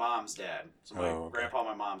was my mom's dad. So my grandpa on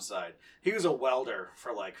my mom's side. He was a welder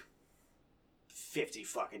for like 50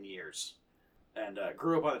 fucking years. And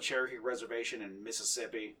grew up on the Cherokee Reservation in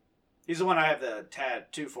Mississippi. He's the one I have the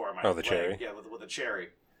tattoo for on my leg. Cherry? Yeah, with a cherry.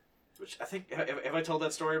 Which I think... Have I told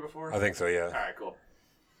that story before? I think so, yeah. Alright, cool.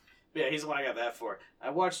 But yeah, he's the one I got that for. I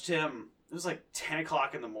watched him... It was like 10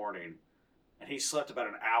 o'clock in the morning. And he slept about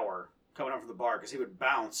an hour coming home from the bar. Because he would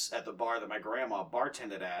bounce at the bar that my grandma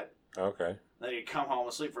bartended at. Okay. Then he'd come home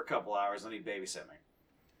and sleep for a couple hours, and then he'd babysit me.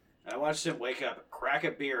 And I watched him wake up, crack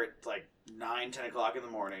a beer at like 9, 10 o'clock in the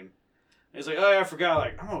morning. And he's like, oh, yeah, I forgot,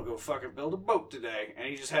 like, I'm gonna go fucking build a boat today. And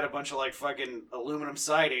he just had a bunch of like fucking aluminum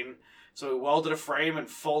siding. So he welded a frame and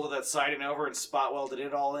folded that siding over and spot welded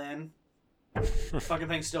it all in. The fucking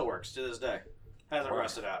thing still works to this day. Hasn't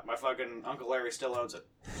rusted out. My fucking Uncle Larry still owns it.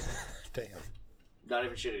 Damn. Not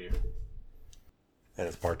even shitting you. And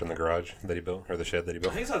it's parked in the garage that he built, or the shed that he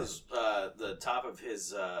built? I think it's on the top of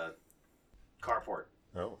his carport.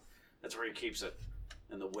 Oh. That's where he keeps it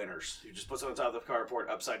in the winters. He just puts it on top of the carport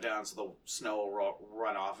upside down so the snow will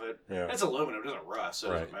run off it. Yeah. It's aluminum. It doesn't rust,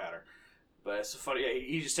 so it doesn't matter. But it's funny. Yeah,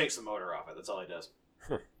 he just takes the motor off it. That's all he does.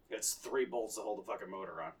 It's 3 bolts to hold the fucking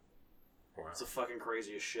motor on. Wow. It's the fucking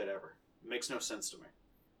craziest shit ever. It makes no sense to me.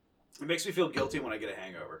 It makes me feel guilty when I get a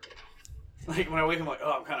hangover. Like, when I wake up, I'm like,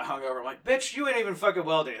 oh, I'm kind of hungover. I'm like, bitch, you ain't even fucking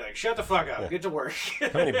weld anything. Shut the fuck up. Yeah. Get to work. How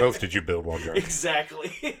many boats did you build while drunk?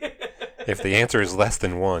 Exactly. If the answer is less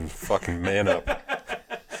than 1, fucking man up.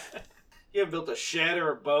 You haven't built a shed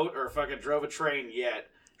or a boat or fucking drove a train yet.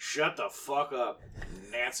 Shut the fuck up,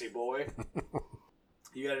 Nancy boy.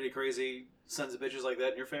 You got any crazy sons of bitches like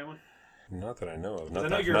that in your family? Not that I know of. I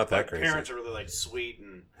know your parents are really, like, sweet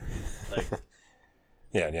and, like...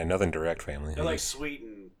 yeah, nothing direct family. They're, like, sweet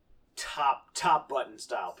and top button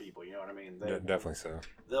style people, you know what I mean? Definitely so.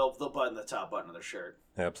 They'll button the top button of their shirt.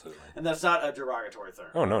 Absolutely. And that's not a derogatory term.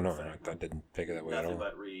 Oh, no. I didn't take it that way at all. Nothing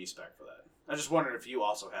but respect for that. I just wondered if you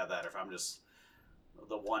also had that, or if I'm just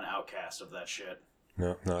the one outcast of that shit.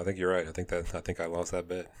 No, I think you're right. I think I lost that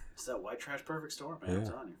bet. It's that white trash perfect storm, man. I'm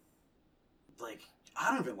telling you. Like,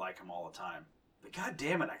 I don't even like them all the time. But god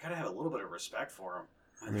damn it, I gotta have a little bit of respect for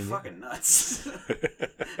them. They're fucking nuts.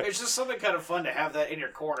 It's just something kind of fun to have that in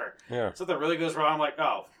your corner. Yeah. Something really goes wrong, I'm like,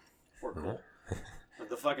 oh, we're cool. Like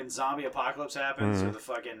the fucking zombie apocalypse happens, or the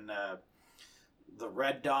fucking the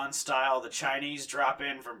Red Dawn style, the Chinese drop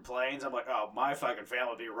in from planes. I'm like, oh, my fucking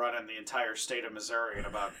family will be running the entire state of Missouri in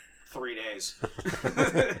about 3 days.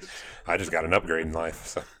 I just got an upgrade in life.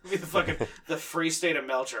 So. the free state of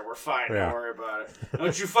Melcher. We're fine. Yeah. Don't worry about it.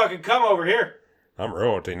 Don't you fucking come over here. I'm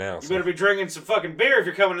royalty now. You better be drinking some fucking beer if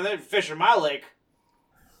you're coming in there fishing my lake.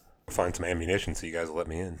 Find some ammunition so you guys will let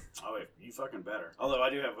me in. Oh, wait, you fucking better. Although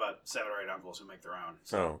I do have about 7 or 8 uncles who make their own.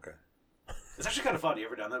 So. Oh, okay. It's actually kind of fun. You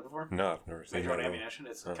ever done that before? No, I've never seen Make your own ammunition?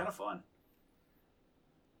 It's kind of fun.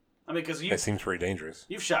 I mean, because it seems pretty dangerous.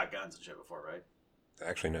 You've shot guns and shit before, right?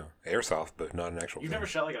 Actually, no. Airsoft, but not an actual You've never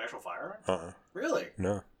shot like an actual firearm? Really?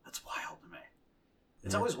 No. That's wild to me.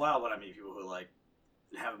 It's always wild when I meet people who, like,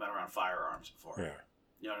 haven't been around firearms before. Yeah.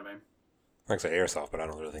 You know what I mean? Like I say airsoft, but I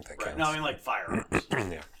don't really think that counts. No, I mean like firearms.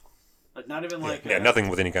 Yeah. Like not even like... Yeah, nothing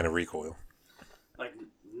with any kind of recoil. Like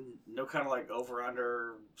no kind of like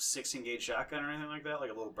over-under 16-gauge shotgun or anything like that?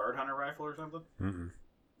 Like a little bird hunter rifle or something? Mm-hmm.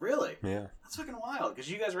 Really? Yeah. That's fucking wild,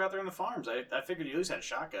 because you guys were out there in the farms. I figured you at least had a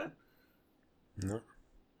shotgun. No.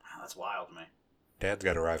 Wow, that's wild to me. Dad's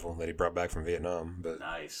got a rifle that he brought back from Vietnam, but...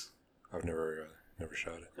 Nice. I've never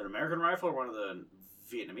shot it. An American rifle or one of the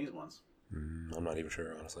Vietnamese ones? I'm not even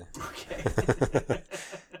sure, honestly. Okay.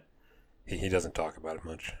 He doesn't talk about it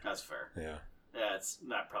much. That's fair. Yeah. Yeah, it's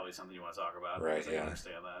not probably something you want to talk about. Right, I can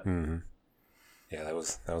understand that. Mm-hmm. Yeah, that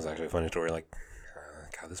was actually a funny story. Like,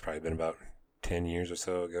 God, this probably been about 10 years or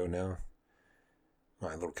so ago now.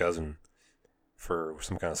 My little cousin, for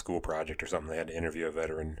some kind of school project or something, they had to interview a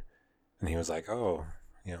veteran. And he was like, oh,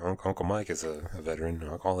 Uncle Mike is a veteran.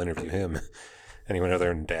 I'll interview him. And he went over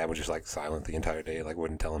there, and Dad was just like silent the entire day, like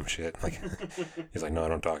wouldn't tell him shit. Like, he's like, no, I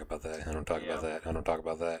don't talk about that. I don't talk about that. I don't talk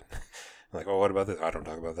about that. I'm like, oh, what about this? I don't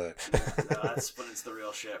talk about that. No, that's when it's the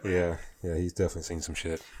real shit. Right? Yeah, he's definitely seen some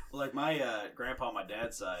shit. Well, like my grandpa on my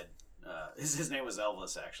dad's side, his name was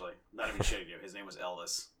Elvis, actually. Not even shitting you. His name was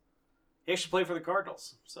Elvis. He actually played for the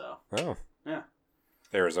Cardinals, so. Oh. Yeah.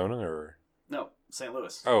 Arizona or? No, St.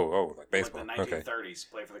 Louis. Oh, like baseball. Like the 1930s,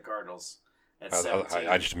 played for the Cardinals. At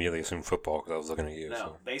I just immediately assumed football because I was looking at you. No,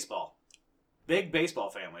 so. Baseball. Big baseball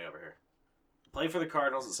family over here. Played for the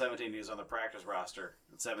Cardinals at 17. He was on the practice roster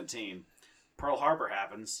at 17. Pearl Harbor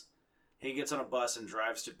happens. He gets on a bus and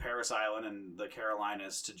drives to Parris Island in the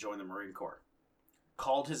Carolinas to join the Marine Corps.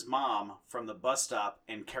 Called his mom from the bus stop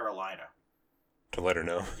in Carolina. To let her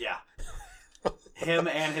know? Yeah. Him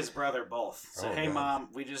and his brother both. Said, hey, God. Mom,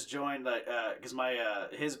 we just joined, because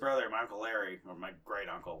his brother, my Uncle Larry, or my great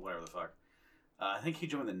uncle, whatever the fuck, I think he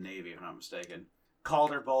joined the Navy, if I'm not mistaken.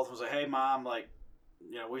 Called her both, was like, hey, Mom, like,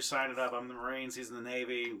 we signed it up. I'm in the Marines, he's in the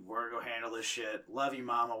Navy. We're going to go handle this shit. Love you,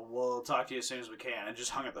 Mama. We'll talk to you as soon as we can. And just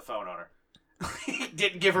hung up the phone on her. He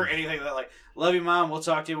didn't give her anything that, like, love you, Mom. We'll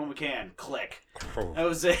talk to you when we can. Click. Oh. That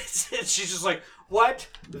was it. She's just like, what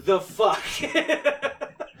the fuck?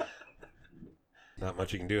 Not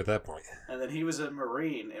much you can do at that point. And then he was a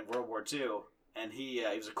Marine in World War II, and he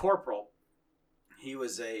was a corporal. He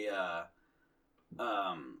was a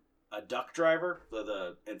duck driver,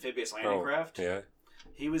 the amphibious landing craft. Yeah.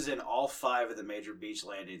 He was in all 5 of the major beach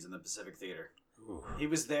landings in the Pacific Theater. Ooh. He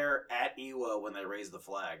was there at Iwo when they raised the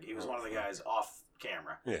flag. He was one of the guys off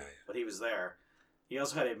camera. Yeah. But he was there. He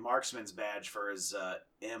also had a marksman's badge for his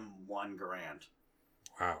M1 Garand.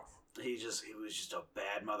 Wow. He was just a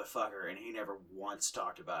bad motherfucker, and he never once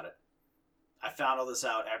talked about it. I found all this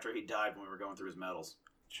out after he died when we were going through his medals.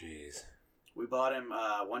 Jeez. We bought him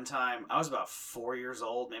one time. I was about 4 years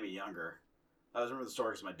old, maybe younger. I remember the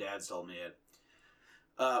story because my dad's told me it.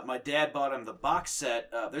 My dad bought him the box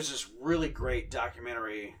set. There's this really great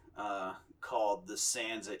documentary called The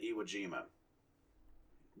Sands at Iwo Jima,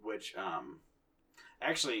 which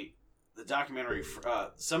actually the documentary,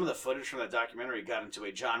 some of the footage from that documentary got into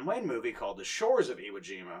a John Wayne movie called The Shores of Iwo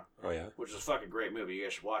Jima. Oh yeah, which is a fucking great movie. You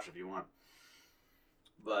guys should watch it if you want.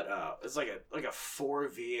 But it's like a 4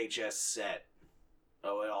 VHS set.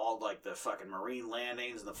 Oh, and all like the fucking Marine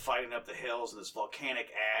landings and the fighting up the hills and this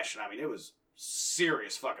volcanic ash, and I mean it was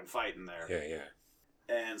serious fucking fighting there. Yeah.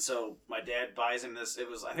 And so my dad buys him this.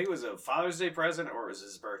 I think it was a Father's Day present or it was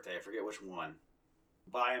his birthday. I forget which one.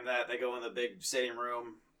 Buy him that. They go in the big stadium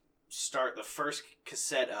room, start the first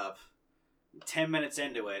cassette up. 10 minutes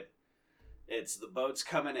into it, it's the boats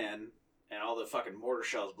coming in and all the fucking mortar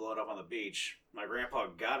shells blowing up on the beach. My grandpa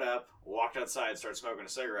got up, walked outside, started smoking a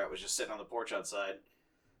cigarette, was just sitting on the porch outside.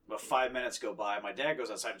 About 5 minutes go by. My dad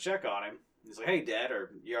goes outside to check on him. He's like, hey, Dad, are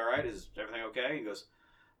you all right? Is everything okay? He goes,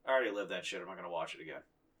 I already lived that shit. I'm not going to watch it again.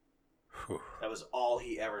 Whew. That was all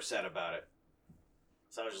he ever said about it.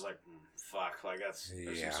 So I was just like, fuck. Like, that's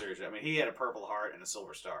some serious shit. I mean, he had a Purple Heart and a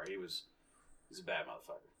Silver Star. He's a bad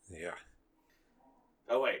motherfucker. Yeah.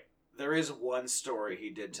 Oh, wait. There is one story he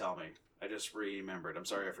did tell me. I just remembered. I'm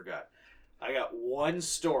sorry I forgot. I got one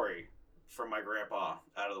story from my grandpa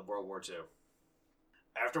out of the World War II.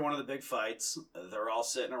 After one of the big fights, they're all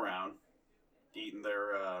sitting around, eating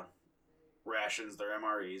their rations, their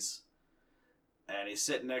MREs, and he's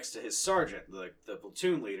sitting next to his sergeant, the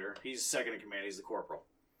platoon leader. He's second in command. He's the corporal.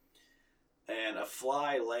 And a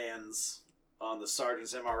fly lands on the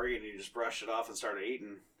sergeant's MRE, and he just brushed it off and started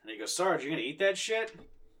eating. And he goes, Sarge, you gonna eat that shit?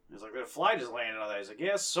 He's like, that fly just landed on that. He's like,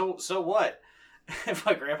 yes, so what? And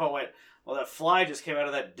my grandpa went, well, that fly just came out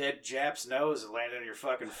of that dead Jap's nose and landed on your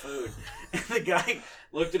fucking food. And the guy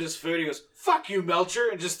looked at his food, he goes, fuck you, Melcher,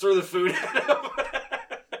 and just threw the food at him.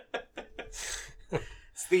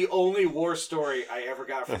 It's the only war story I ever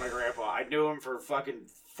got from my grandpa. I knew him for fucking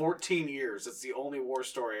 14 years. It's the only war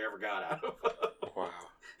story I ever got out of him. Wow.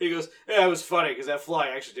 He goes, yeah, it was funny because that fly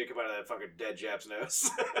actually did come out of that fucking dead Jap's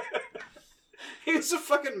nose. He was a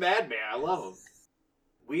fucking madman. I love him.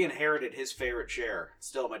 We inherited his favorite chair. It's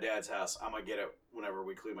still at my dad's house. I'm going to get it whenever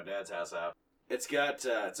we clean my dad's house out. It's got,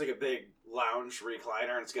 it's like a big lounge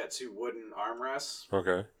recliner, and it's got 2 wooden armrests.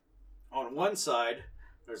 Okay. On one side,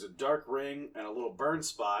 there's a dark ring and a little burn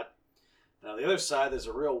spot, And on the other side, there's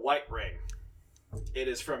a real white ring. It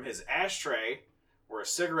is from his ashtray, where a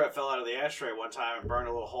cigarette fell out of the ashtray one time and burned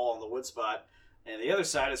a little hole in the wood spot. And the other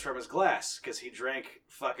side is from his glass, because he drank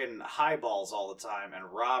fucking highballs all the time and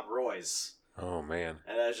Rob Roy's. Oh, man.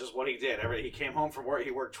 And that's just what he did. He came home from work.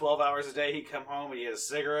 He worked 12 hours a day. He'd come home and he had a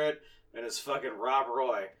cigarette and his fucking Rob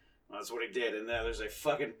Roy. That's what he did. And then there's a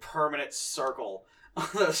fucking permanent circle on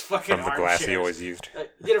those fucking From the glass armchairs. he always used.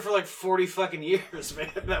 He did it for like 40 fucking years, man.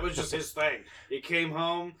 That was just his thing. He came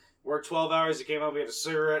home, worked 12 hours. He came home, he had a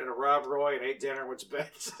cigarette and a Rob Roy and ate dinner and went to bed.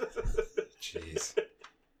 Jeez.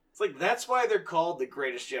 It's like, that's why they're called the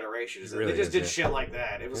Greatest Generation. Really they just did yeah. shit like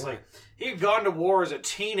that. It was like, he had gone to war as a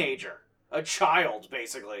teenager. A child,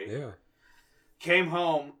 basically. Yeah. Came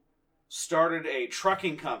home, started a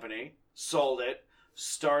trucking company, sold it,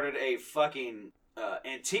 started a fucking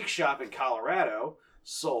antique shop in Colorado,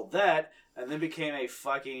 sold that, and then became a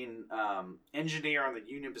fucking engineer on the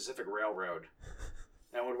Union Pacific Railroad.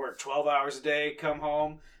 And would work 12 hours a day, come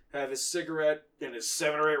home, have his cigarette and his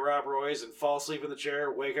 7 or 8 Rob Roys, and fall asleep in the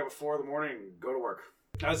chair, wake up at 4 in the morning, and go to work.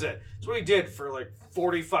 That was it. That's what he did for like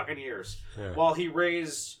 40 fucking years. Yeah. While he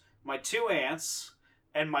raised my 2 aunts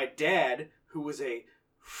and my dad, who was a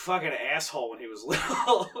fucking asshole when he was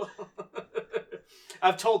little.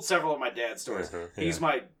 I've told several of my dad's stories. Yeah. He's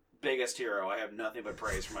my biggest hero. I have nothing but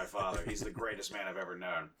praise for my father. He's the greatest man I've ever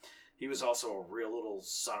known. He was also a real little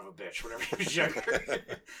son of a bitch whenever he was younger.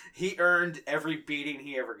 He earned every beating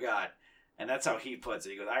he ever got. And that's how he puts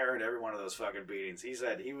it. He goes, I earned every one of those fucking beatings. He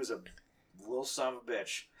said he was a little son of a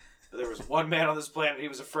bitch. There was one man on this planet he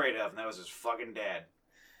was afraid of, and that was his fucking dad.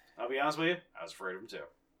 I'll be honest with you, I was afraid of him too.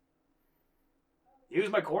 He was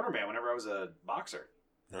my corner man whenever I was a boxer.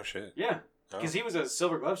 No shit. Yeah, because he was a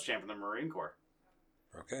Silver Gloves champ in the Marine Corps.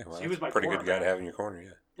 Okay, well, So he was my pretty corner good guy man. to have in your corner,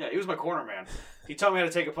 yeah. Yeah, he was my corner man. He taught me how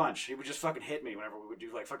to take a punch. He would just fucking hit me whenever we would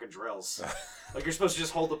do like fucking drills. Like you're supposed to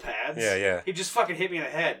just hold the pads. Yeah. He'd just fucking hit me in the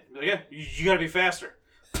head. Like, yeah, you gotta be faster.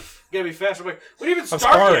 You gotta be faster. I'm like, we didn't even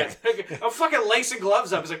start yet. I'm fucking lacing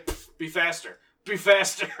gloves up. He's like, be faster. Be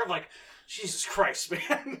faster. I'm like, Jesus Christ,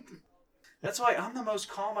 man. That's why I'm the most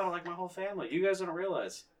calm out of like my whole family. You guys don't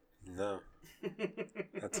realize. No.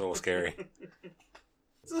 That's a little scary.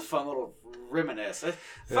 This is a fun little reminisce.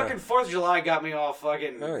 Fucking 4th of July got me all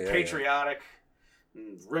fucking patriotic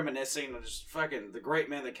and reminiscing of just fucking the great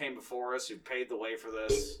men that came before us who paved the way for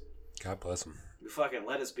this. God bless them. Who fucking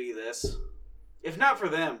let us be this. If not for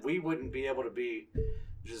them, we wouldn't be able to be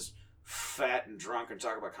just fat and drunk and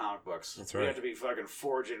talk about comic books. That's right. We have to be fucking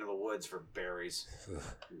foraging in the woods for berries.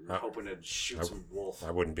 Hoping to shoot some wolf.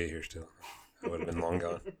 I wouldn't be here still. I would have been long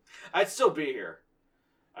gone. I'd still be here.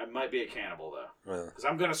 I might be a cannibal, though. Well, Because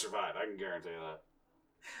I'm going to survive. I can guarantee you that.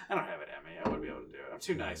 I don't have it at me. I wouldn't be able to do it. I'm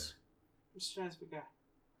too nice. I'm just a nice big guy.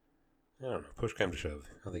 I don't know. Push come to shove.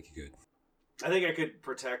 I think you could. I think I could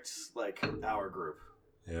protect, like, our group.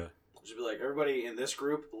 Yeah. Just be like, everybody in this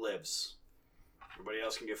group lives. Everybody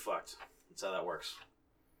else can get fucked. That's how that works.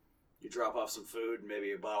 You drop off some food,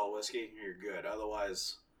 maybe a bottle of whiskey, you're good.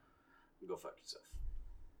 Otherwise, you go fuck yourself.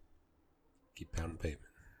 Keep pounding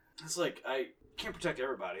pavement. It's like, I can't protect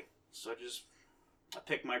everybody. So I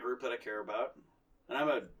pick my group that I care about. And I'm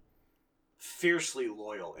a fiercely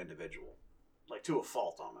loyal individual. Like, to a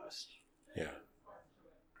fault, almost. Yeah.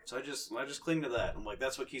 So I just cling to that. I'm like,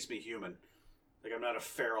 that's what keeps me human. Like, I'm not a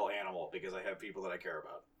feral animal because I have people that I care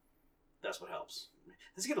about. That's what helps.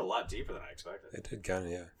 This is getting a lot deeper than I expected. It did kind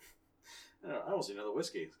of, yeah. I almost need another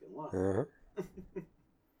whiskey. It's getting low. Uh-huh.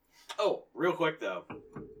 Oh, real quick, though.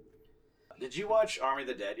 Did you watch Army of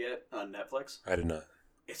the Dead yet on Netflix? I did not.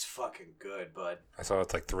 It's fucking good, bud. I saw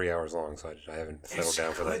it's like 3 hours long, so I haven't settled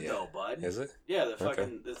down for that yet. Though, bud. Is it? Yeah, the Okay.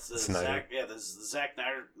 fucking it's the Snyder. Zack. Yeah, this the Zack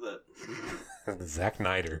Snyder. The Zack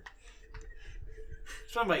Snyder.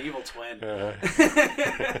 it's from my evil twin. Uh,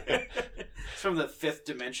 It's from the 5th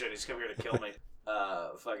dimension. He's come here to kill me.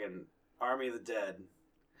 Fucking Army of the Dead.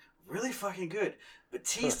 Really fucking good.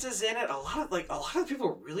 Batista's in it. A lot of people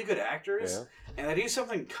are really good actors, and they do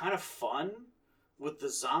something kind of fun with the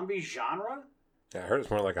zombie genre. Yeah, I heard it's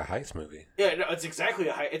more like a heist movie. Yeah, no, it's exactly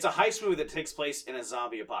it's a heist movie that takes place in a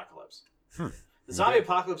zombie apocalypse. The zombie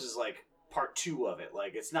apocalypse is like part 2 of it.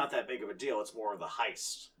 Like, it's not that big of a deal. It's more of the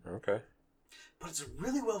heist. Okay. But it's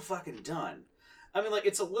really well fucking done. I mean, like,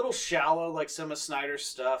 it's a little shallow, like some of Snyder's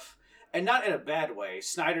stuff, and not in a bad way.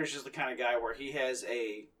 Snyder's just the kind of guy where he has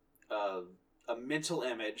a mental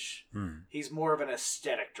image. He's more of an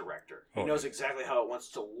aesthetic director. He knows exactly how it wants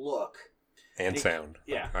to look. And sound.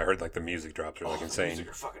 Yeah. I heard like the music drops are like insane. The music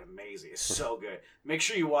are fucking amazing. It's so good. Make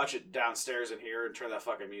sure you watch it downstairs in here and turn that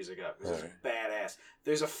fucking music up. Because it's badass.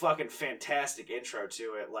 There's a fucking fantastic intro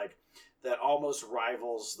to it. Like, that almost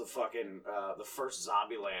rivals the fucking the first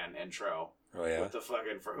Zombieland intro. Oh yeah. With the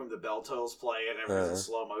fucking For Whom the Bell Tolls play and everything's in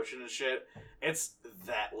slow motion and shit. It's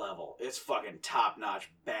that level. It's fucking top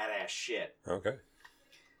notch badass shit. Okay.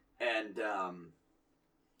 And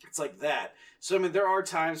it's like that. So I mean, there are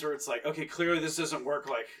times where it's like, okay, clearly this doesn't work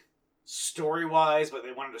like story wise, but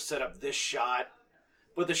they wanted to set up this shot.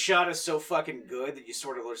 But the shot is so fucking good that you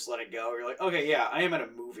sort of just let it go. You're like, okay, yeah, I am in a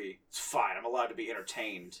movie. It's fine. I'm allowed to be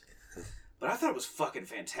entertained. But I thought it was fucking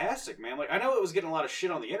fantastic, man. Like, I know it was getting a lot of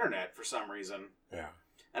shit on the internet for some reason. Yeah.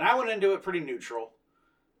 And I went into it pretty neutral.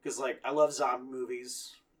 Because, like, I love zombie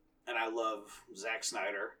movies. And I love Zack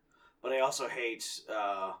Snyder. But I also hate,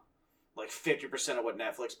 like, 50% of what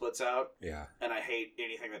Netflix puts out. Yeah. And I hate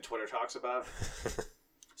anything that Twitter talks about.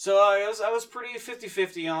 So I was pretty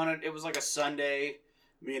 50-50 on it. It was like a Sunday.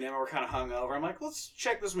 Me and Emma were kind of hungover. I'm like, let's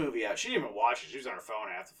check this movie out. She didn't even watch it. She was on her phone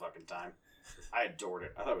half the fucking time. I adored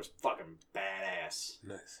it. I thought it was fucking badass.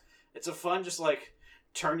 Nice. It's a fun, just like,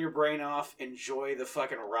 turn your brain off, enjoy the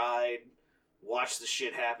fucking ride, watch the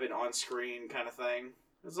shit happen on screen kind of thing.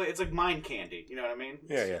 It's like mind candy. You know what I mean?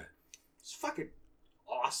 Yeah. It's fucking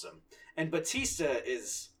awesome. And Batista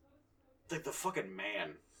is like the fucking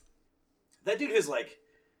man. That dude is like,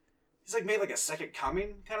 he's like made like a second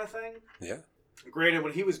coming kind of thing. Yeah. Granted,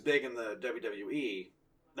 when he was big in the WWE,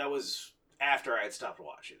 that was after I had stopped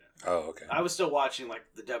watching it. Oh, okay. I was still watching, like,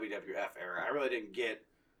 the WWF era. I really didn't get...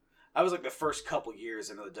 I was, like, the first couple years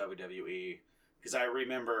into the WWE, because I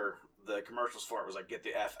remember the commercials for it was, like, get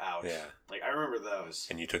the F out. Yeah. Like, I remember those.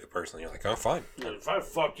 And you took it personally. You're like, oh, fine. If I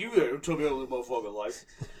fuck you, then tell me how to live my fucking life.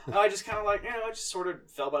 I just kind of, like, I just sort of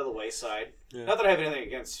fell by the wayside. Yeah. Not that I have anything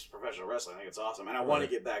against professional wrestling. I think it's awesome. And I want to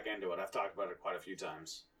get back into it. I've talked about it quite a few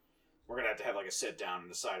times. We're going to have, like, a sit-down and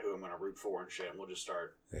decide who I'm going to root for and shit, and we'll just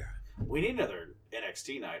start... Yeah. We need another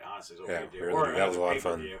NXT night, honestly, is what we do. Really Or do. That was a lot of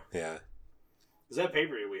fun. pay-per-view. Yeah. Because that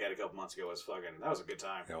pay-per-view we had a couple months ago was fucking... That was a good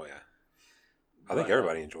time. Oh, yeah. I think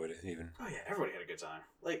everybody enjoyed it, even. Oh, yeah. Everybody had a good time.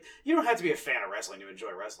 Like, you don't have to be a fan of wrestling to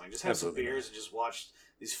enjoy wrestling. Just have some beers and just watch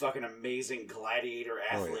these fucking amazing gladiator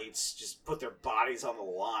athletes just put their bodies on the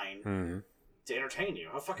line to entertain you.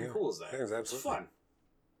 How fucking cool is that? Yeah, it's fun.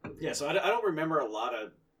 Yeah, so I don't remember a lot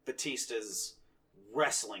of Batista's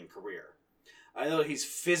wrestling career. I know he's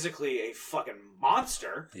physically a fucking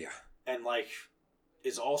monster. Yeah. And, like,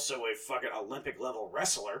 is also a fucking Olympic-level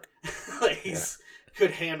wrestler. Like,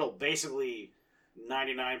 could handle basically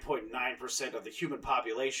 99.9% of the human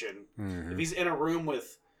population. If he's in a room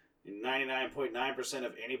with 99.9%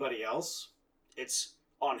 of anybody else, it's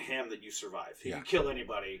on him that you survive. He can kill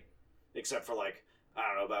anybody except for, like, I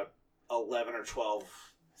don't know, about 11 or 12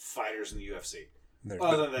 fighters in the UFC.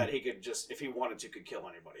 Other than that, he could just, if he wanted to, could kill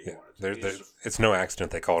anybody he wanted to. It's no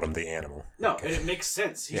accident they called him the Animal. No, and it makes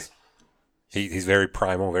sense. He's very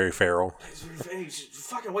primal, very feral. He's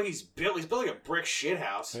fucking way he's built. He's built like a brick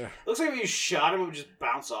shithouse. Yeah. Looks like if you shot him, it would just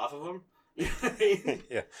bounce off of him. You know what I mean?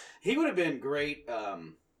 Yeah. He would have been great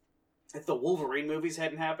if the Wolverine movies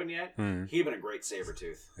hadn't happened yet. He'd have been a great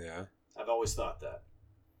Sabretooth. Yeah. I've always thought that.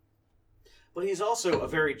 But he's also a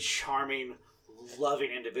very charming,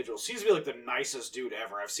 loving individual. Seems to be like the nicest dude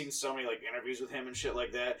ever. I've seen so many like interviews with him and shit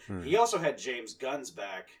like that. He also had James Gunn's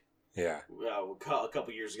back. Yeah. A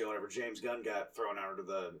couple years ago, whenever James Gunn got thrown under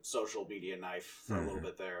the social media knife for a little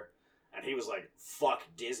bit there, and he was like, "Fuck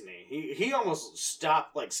Disney." He almost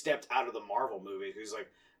stepped out of the Marvel movies. He's like,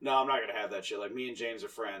 "No, I'm not gonna have that shit. Like, me and James are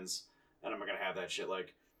friends, and I'm not gonna have that shit.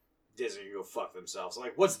 Like, Disney can go fuck themselves."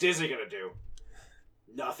 Like, what's Disney gonna do?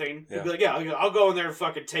 Nothing. He'd be like, yeah, I'll go in there and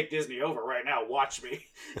fucking take Disney over right now. Watch me.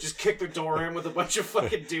 Just kick the door in with a bunch of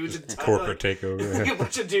fucking dudes in ties. Corporate takeover. A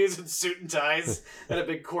bunch of dudes in suit and ties at a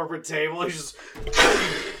big corporate table. He's just,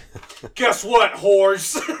 guess what,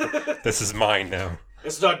 whores? This is mine now.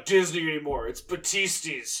 It's not Disney anymore. It's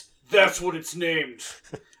Batista's. That's what it's named.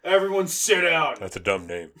 Everyone sit down. That's a dumb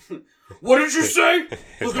name. What did you say?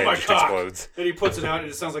 His Look at my cock. explodes. And he puts it out and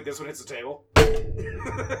it sounds like this one hits the table.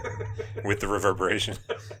 With the reverberation.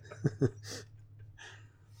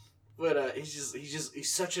 But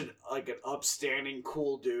he's such an upstanding,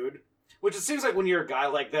 cool dude. Which it seems like when you're a guy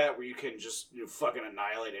like that, where you can just fucking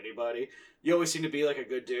annihilate anybody, you always seem to be like a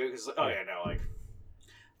good dude. Because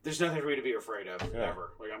there's nothing for me to be afraid of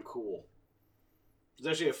ever. Like, I'm cool.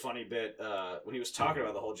 There's actually a funny bit when he was talking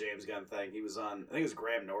about the whole James Gunn thing. He was on, I think it was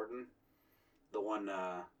Graham Norton, the one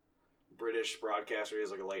British broadcaster. He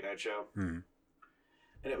has like a late night show.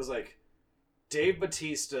 And it was like Dave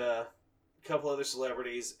Bautista, a couple other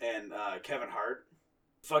celebrities, and Kevin Hart.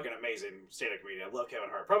 Fucking amazing stand-up comedian. I love Kevin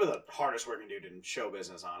Hart. Probably the hardest working dude in show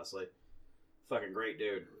business, honestly. Fucking great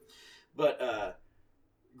dude. But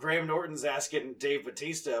Graham Norton's asking Dave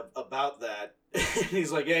Bautista about that. And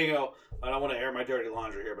he's like, yeah, I don't want to air my dirty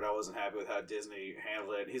laundry here, but I wasn't happy with how Disney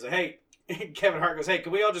handled it. He's like, hey, Kevin Hart goes, hey,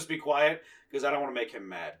 can we all just be quiet? Because I don't want to make him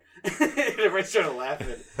mad. And everybody started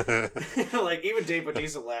laughing. Like, even Dave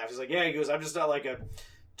Bautista laughed. He's like, yeah, he goes, I'm just not like a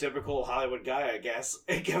typical Hollywood guy, I guess.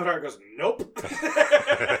 And Kevin Hart goes, nope.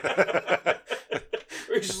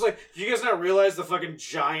 He's just like, do you guys not realize the fucking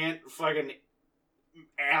giant fucking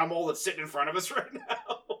animal that's sitting in front of us right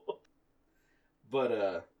now?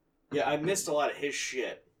 But, yeah, I missed a lot of his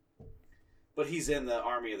shit. But he's in the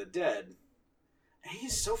Army of the Dead. And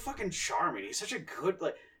he's so fucking charming. He's such a good,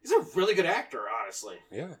 he's a really good actor, honestly.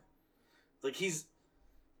 Yeah. Like, he's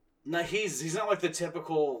not like the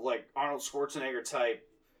typical, like, Arnold Schwarzenegger type,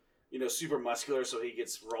 super muscular so he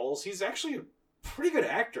gets roles. He's actually a pretty good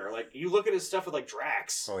actor. Like, you look at his stuff with, like,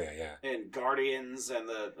 Drax. Oh, yeah. And Guardians and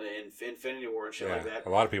the Infinity War and shit like that. A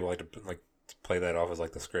lot of people like to play that off as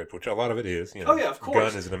like the script, which a lot of it is. Oh yeah, of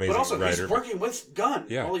course. Gunn is an amazing but also, writer. He's working with Gunn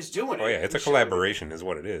while he's doing it. Oh yeah, it's a collaboration, is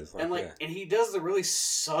what it is. And and he does the really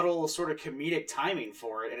subtle sort of comedic timing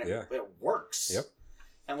for it, and it works. Yep.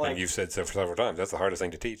 And you've said so several times, that's the hardest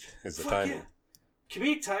thing to teach is the timing. Yeah.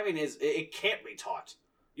 Comedic timing it can't be taught.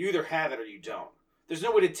 You either have it or you don't. There's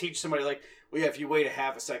no way to teach somebody if you wait a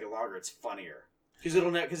half a second longer, it's funnier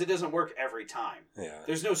because it doesn't work every time. Yeah.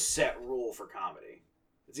 There's no set rule for comedy.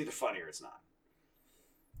 It's either funny or it's not.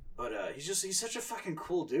 But he's such a fucking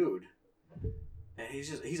cool dude. And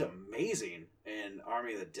he's amazing in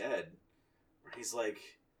Army of the Dead. He's like,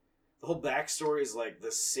 the whole backstory is like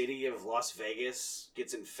the city of Las Vegas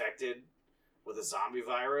gets infected with a zombie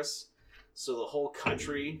virus. So the whole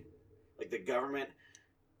country, like the government,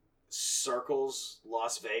 circles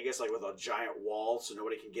Las Vegas like with a giant wall so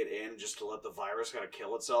nobody can get in, just to let the virus kind of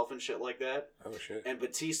kill itself and shit like that. Oh shit. And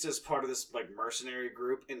Bautista's part of this like mercenary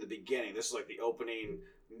group in the beginning. This is like the opening,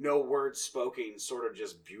 no words spoken, sort of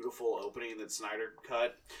just beautiful opening that Snyder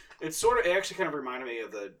cut. It actually kind of reminded me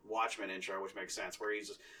of the Watchmen intro, which makes sense, where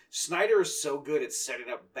Snyder is so good at setting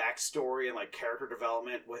up backstory and like character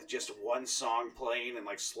development with just one song playing and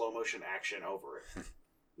like slow motion action over it.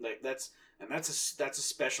 Like that's a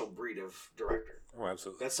special breed of director. Oh,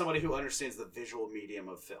 absolutely. That's somebody who understands the visual medium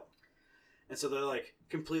of film. And so they're like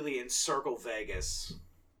completely encircle Vegas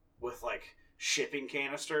with like shipping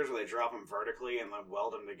canisters where they drop them vertically and then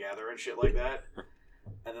weld them together and shit like that.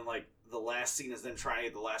 And then like the last scene is them trying to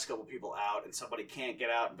get the last couple people out and somebody can't get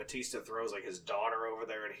out and Bautista throws like his daughter over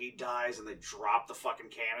there and he dies and they drop the fucking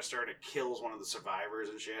canister and it kills one of the survivors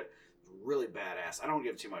and shit. It's really badass. I don't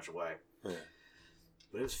give too much away. Yeah.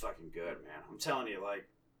 But it was fucking good, man. I'm telling you, like,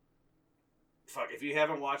 fuck, if you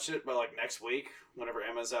haven't watched it by, like, next week, whenever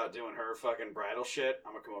Emma's out doing her fucking bridal shit,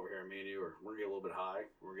 I'm gonna come over here and me and you, we're gonna get a little bit high,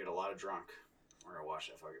 we're gonna get a lot of drunk, we're gonna watch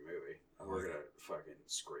that fucking movie, and we're gonna fucking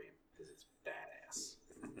scream, because it's badass.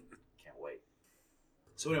 Can't wait.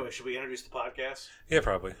 So anyway, should we introduce the podcast? Yeah,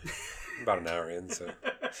 probably. About an hour in, so.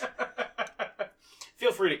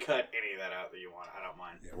 Feel free to cut any of that out that you want. I don't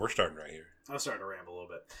mind. Yeah, we're starting right here. I'm starting to ramble a little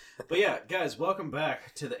bit. But yeah, guys, welcome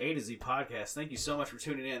back to the A to Z podcast. Thank you so much for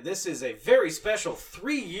tuning in. This is a very special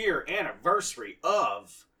 3-year anniversary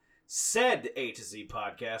of said A to Z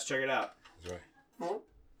podcast. Check it out. That's right.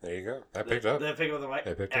 There you go. That picked up. Did that pick up the mic?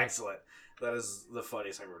 That picked Excellent. Up. That is the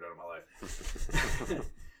funniest thing I've ever done in my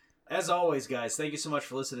life. As always, guys, thank you so much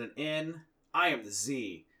for listening in. I am the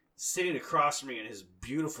Z. Sitting across from me in his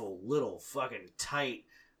beautiful, little, fucking tight,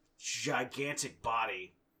 gigantic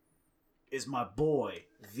body is my boy,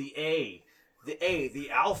 the A.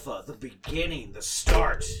 The Alpha, the beginning, the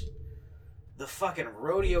start. The fucking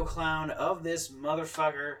rodeo clown of this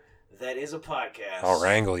motherfucker that is a podcast. I'll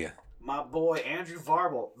wrangle you. My boy, Andrew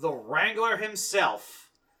Varble, the Wrangler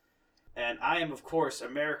himself. And I am, of course,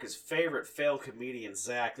 America's favorite failed comedian,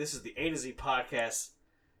 Zach. This is the A to Z podcast.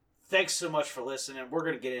 Thanks so much for listening. We're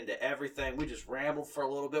going to get into everything. We just rambled for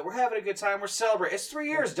a little bit. We're having a good time. We're celebrating. It's 3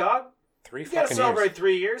 years, dog. 3 fucking years. You got to celebrate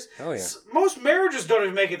 3 years. Hell yeah. Most marriages don't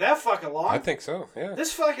even make it that fucking long. I think so, yeah.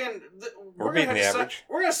 This fucking... We're beating the average.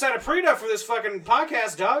 We're going to sign a prenup for this fucking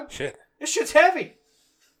podcast, dog. Shit. This shit's heavy.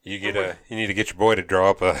 You need to get your boy to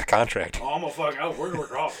draw up a contract. Oh, I'm we're going to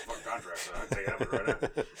draw up a fucking contract. So I'll take it up right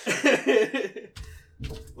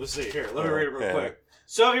now. Let's see. Here, let me read it real quick.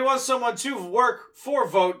 So if you want someone to work for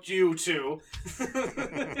Vote You Too.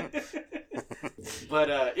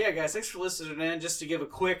 But, yeah, guys, thanks for listening in. Just to give a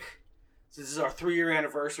quick, since this is our 3-year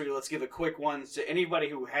anniversary, let's give a quick one to anybody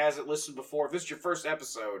who hasn't listened before. If this is your first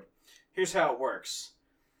episode, here's how it works.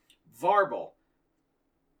 Varble,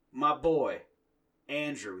 my boy,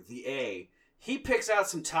 Andrew, the A, he picks out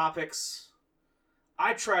some topics.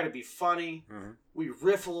 I try to be funny. Mm-hmm. We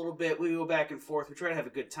riff a little bit. We go back and forth. We try to have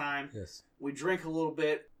a good time. Yes. We drink a little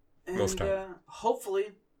bit. And, Most time. Hopefully,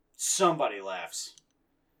 somebody laughs.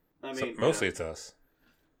 I mean, mostly it's us.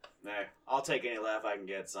 Hey, I'll take any laugh I can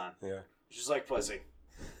get, son. Yeah. Just like pussy.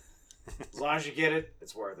 As long as you get it,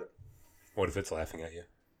 it's worth it. What if it's laughing at you?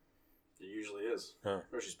 It usually is. Oh.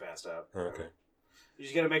 Or she's passed out. Oh, okay. You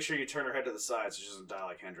just got to make sure you turn her head to the side so she doesn't die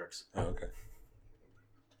like Hendrix. Oh, okay.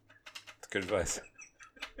 That's good advice.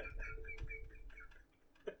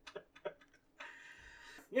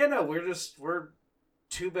 Yeah, no, we're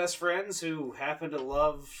two best friends who happen to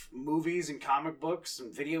love movies and comic books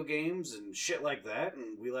and video games and shit like that,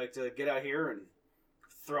 and we like to get out here and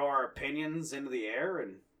throw our opinions into the air,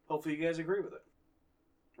 and hopefully you guys agree with it.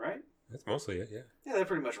 Right? That's mostly it, yeah. Yeah, that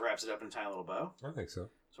pretty much wraps it up in a tiny little bow. I think so.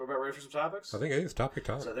 So we're about ready for some topics? I think it is topic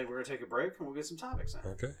time. So I think we're going to take a break and we'll get some topics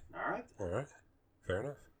now. Okay. All right. All right. Fair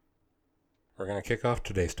enough. We're going to kick off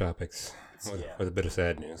today's topics with a bit of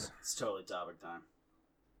sad news. It's totally topic time.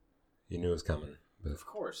 You knew it was coming, but Of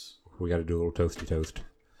course. we got to do a little toasty toast.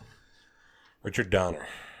 Richard Donner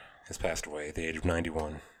has passed away at the age of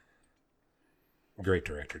 91. Great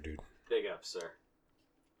director, dude. Big up, sir.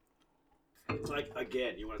 Like,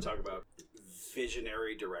 again, you want to talk about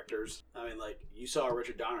visionary directors? I mean, like, you saw a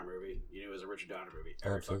Richard Donner movie. You knew it was a Richard Donner movie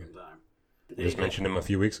every Absolutely. fucking time. I just mentioned him a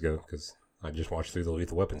few weeks ago because I just watched through the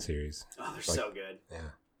Lethal Weapon series. Oh, they're so good. Yeah.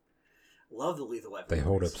 Love the Lethal Weapon They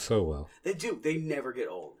hold movies. up so well. They do. They never get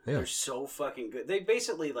old. Yeah. They're so fucking good. They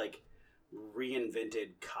basically, like,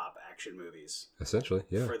 reinvented cop action movies Essentially,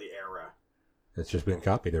 yeah. for the era. It's just been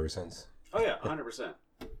copied ever since. Oh, yeah, 100%.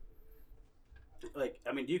 Like,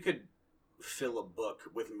 I mean, you could fill a book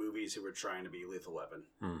with movies who were trying to be Lethal Weapon.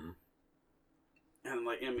 Mm-hmm. And,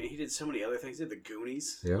 like, I mean, he did so many other things. He did The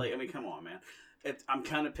Goonies. Yeah. Like, I mean, come on, man. I'm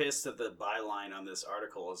kind of pissed that the byline on this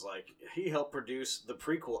article is, like, he helped produce the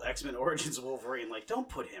prequel X-Men Origins Wolverine. Like, don't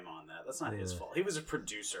put him on that. That's not his fault. He was a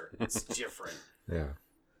producer. It's different. Yeah.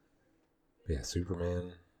 Yeah,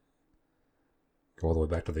 Superman. Go all the way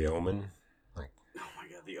back to The Omen. Like, Oh, my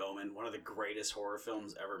God. The Omen. One of the greatest horror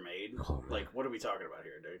films ever made. Oh, man. Like, what are we talking about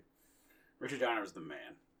here, dude? Richard Donner was the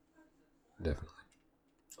man. definitely.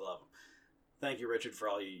 I love him. Thank you, Richard, for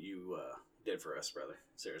all you did for us, brother.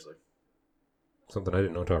 Seriously. Something I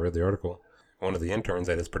didn't know until I read the article. One of the interns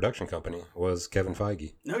at his production company was Kevin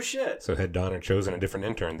Feige. No shit. So had Donner chosen a different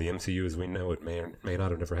intern, the MCU as we know it may or may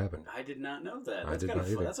not have never happened. I did not know that. I That's did kind not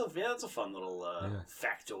of fun. either. That's a fun little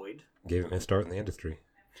factoid. Gave him his start in the industry.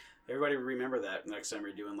 Everybody remember that next time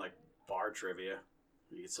you're doing like bar trivia.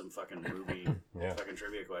 You get some fucking movie Yeah. fucking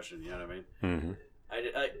trivia question. You know what I mean? Mm-hmm.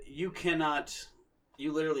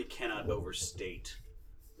 You literally cannot overstate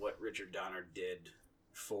what Richard Donner did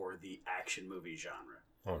for the action movie genre.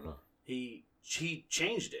 Oh, no. He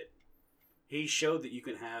changed it. He showed that you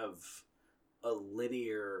can have a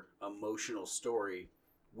linear emotional story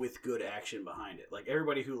with good action behind it. Like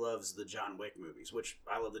everybody who loves the John Wick movies, which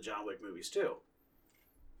I love the John Wick movies too.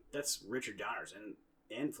 That's Richard Donner's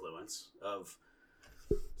influence of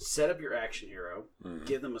set up your action hero,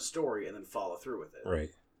 give them a story, and then follow through with it.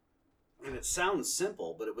 Right. And it sounds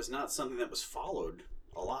simple, but it was not something that was followed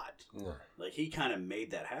a lot. No. Like he kind of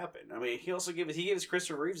made that happen. I mean, he also gave us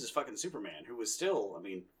Christopher Reeves' fucking Superman, who was still, I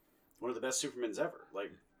mean, one of the best Supermans ever.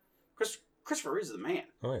 Like Christopher Reeves is the man.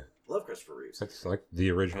 Oh, yeah. Love Christopher Reeves. It's like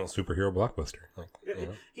the original superhero blockbuster. Like, you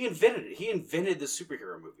know? He invented it. He invented the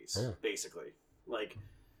superhero movies, Yeah. basically. Like,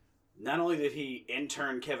 not only did he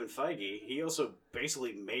intern Kevin Feige, he also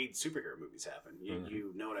basically made superhero movies happen.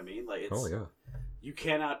 You know what I mean? Like, it's, Oh, yeah. you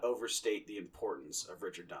cannot overstate the importance of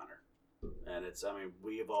Richard Donner. And it's, I mean,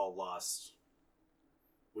 we've all lost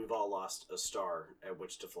a star at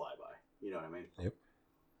which to fly by. You know what I mean? Yep.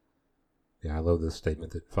 Yeah, I love this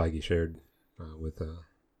statement that Feige shared with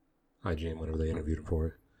IGN whenever they interviewed him for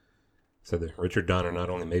it. Said that Richard Donner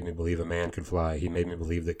not only made me believe a man could fly, he made me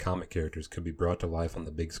believe that comic characters could be brought to life on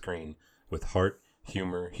the big screen with heart,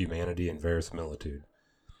 humor, humanity, and verisimilitude.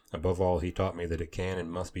 Above all, he taught me that it can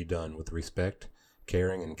and must be done with respect,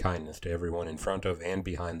 caring, and kindness to everyone in front of and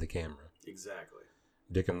behind the camera. Exactly.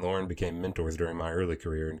 Dick and Lauren became mentors during my early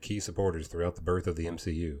career and key supporters throughout the birth of the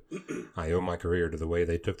MCU. I owe my career to the way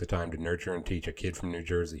they took the time to nurture and teach a kid from New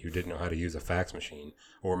Jersey who didn't know how to use a fax machine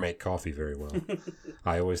or make coffee very well.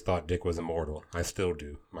 I always thought Dick was immortal. I still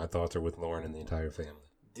do. My thoughts are with Lauren and the entire family.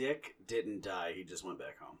 Dick didn't die. He just went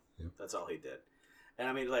back home. Yep. That's all he did. And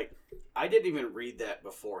I mean, like, I didn't even read that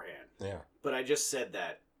beforehand. Yeah. But I just said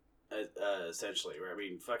that, essentially. Where I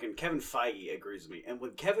mean, fucking Kevin Feige agrees with me. And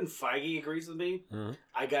when Kevin Feige agrees with me,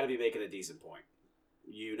 I got to be making a decent point.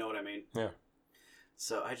 You know what I mean? Yeah.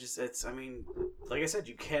 So I mean, like I said,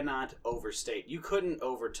 you cannot overstate. You couldn't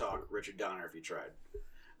overtalk Richard Donner if you tried.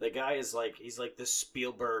 The guy is he's like the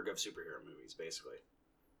Spielberg of superhero movies, basically.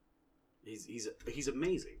 He's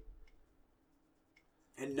amazing.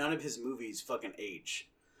 And none of his movies fucking age.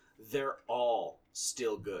 They're all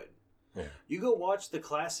still good. Yeah. You go watch the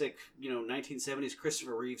classic, 1970s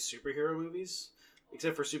Christopher Reeve superhero movies,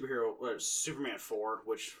 except for Superman 4,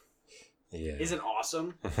 which isn't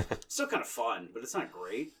awesome. Still kind of fun, but it's not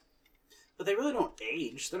great. But they really don't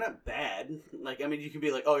age. They're not bad. Like, I mean, you can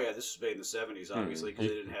be like, oh yeah, this was made in the 70s, obviously, because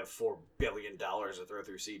they didn't have $4 billion to throw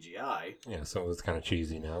through CGI. Yeah, so it's kind of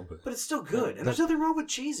cheesy now, but it's still good. And there's nothing wrong with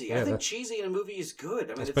cheesy. Yeah, I think cheesy in a movie is good.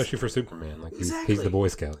 I mean, especially for Superman. Like, exactly. He's the Boy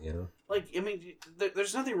Scout, Like, I mean,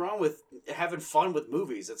 there's nothing wrong with having fun with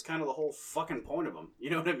movies. That's kind of the whole fucking point of them. You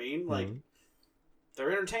know what I mean? Like,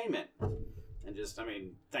 they're entertainment. And just, I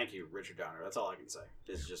mean, thank you, Richard Donner. That's all I can say.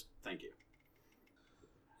 Is just thank you.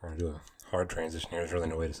 We're going to do a hard transition here. There's really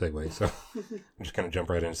no way to segue, so I'm just going to jump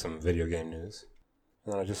right into some video game news.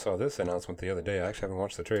 And then I just saw this announcement the other day. I actually haven't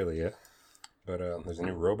watched the trailer yet. But there's a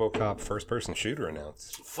new RoboCop first-person shooter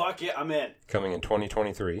announced. Fuck yeah, I'm in. Coming in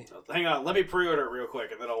 2023. Hang on, let me pre-order it real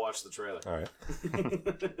quick, and then I'll watch the trailer. All right.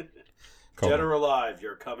 Dead or alive,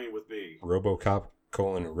 you're coming with me. RoboCop: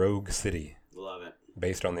 Rogue City. Love it.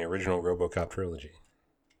 Based on the original RoboCop trilogy.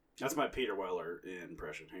 That's my Peter Weller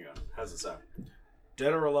impression. Hang on. How's it sound?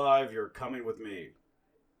 Dead or alive, you're coming with me.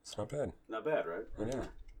 It's not bad. Not bad, right? Yeah.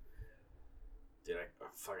 Did I? Oh,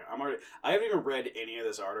 fuck it. I haven't even read any of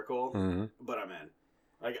this article, but I'm in.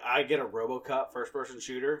 Like, I get a RoboCop first-person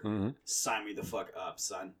shooter. Sign me the fuck up,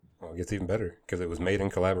 son. Well, it gets even better because it was made in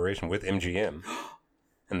collaboration with MGM.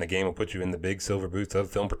 And the game will put you in the big silver boots of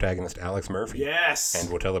film protagonist Alex Murphy. Yes! And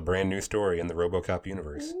will tell a brand new story in the RoboCop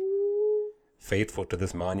universe. Faithful to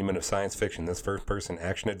this monument of science fiction, this first-person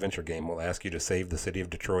action-adventure game will ask you to save the city of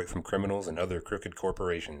Detroit from criminals and other crooked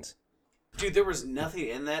corporations. Dude, there was nothing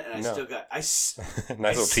in that, and I still got... nice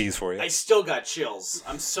little tease for you. I still got chills.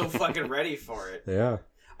 I'm so fucking ready for it. Yeah.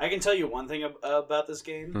 I can tell you one thing about this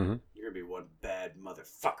game. You're going to be one bad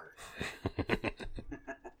motherfucker.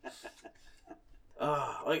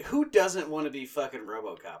 Like, who doesn't want to be fucking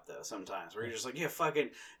RoboCop, though, sometimes? Where you're just like, yeah,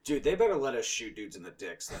 fucking... Dude, they better let us shoot dudes in the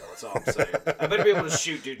dicks, though. That's all I'm saying. I better be able to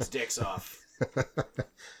shoot dudes' dicks off.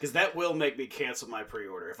 Because that will make me cancel my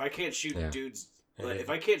pre-order. If I can't shoot dudes... If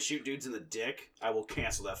I can't shoot dudes in the dick, I will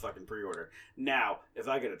cancel that fucking pre-order. Now, if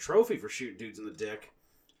I get a trophy for shooting dudes in the dick,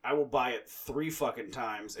 I will buy it 3 fucking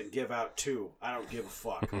times and give out 2. I don't give a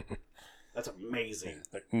fuck. That's amazing.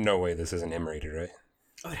 No way this isn't M-rated, right?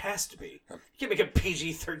 Oh, it has to be. You can't make a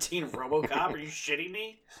PG-13 RoboCop. Are you shitting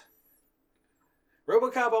me?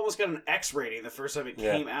 RoboCop almost got an X rating the first time it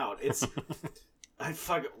came out. It's...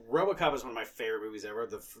 RoboCop is one of my favorite movies ever.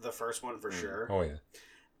 The first one, for sure. Oh, yeah.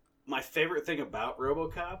 My favorite thing about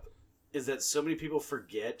RoboCop is that so many people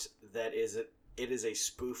forget that it is a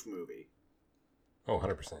spoof movie. Oh,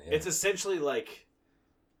 100%. Yeah. It's essentially like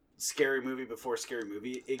Scary Movie before Scary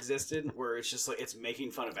Movie existed, where it's just like it's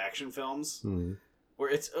making fun of action films. Where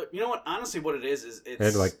it's you know what? Honestly, what it is it's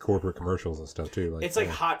and like corporate commercials and stuff too. Like, it's like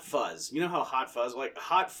Hot Fuzz. You know how Hot Fuzz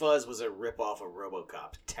was a ripoff of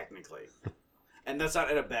RoboCop technically, and that's not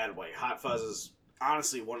in a bad way. Hot Fuzz is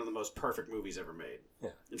honestly one of the most perfect movies ever made. Yeah.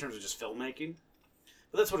 In terms of just filmmaking.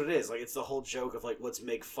 But that's what it is. Like, it's the whole joke of, like, let's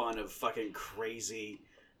make fun of fucking crazy,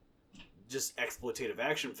 just exploitative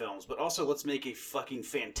action films, but also let's make a fucking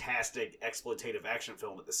fantastic exploitative action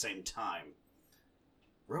film at the same time.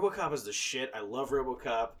 RoboCop is the shit. I love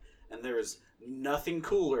RoboCop, and there is nothing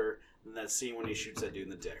cooler than that scene when he shoots that dude in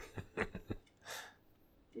the dick.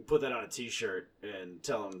 You put that on a t-shirt and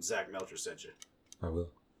tell him Zach Melcher sent you. I will.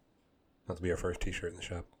 That'll be our first t-shirt in the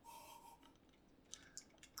shop.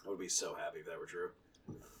 I would be so happy if that were true.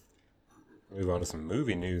 Move on to some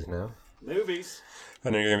movie news now. Movies. I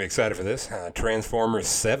know you're going to be excited for this. Transformers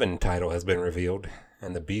 7 title has been revealed,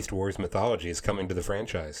 and the Beast Wars mythology is coming to the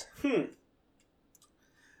franchise.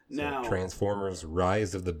 Now, Transformers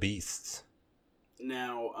Rise of the Beasts.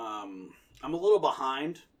 Now, I'm a little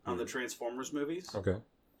behind on the Transformers movies. Okay.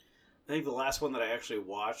 I think the last one that I actually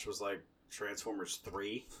watched was like Transformers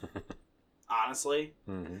 3. Honestly.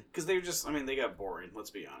 Because they just, they got boring. Let's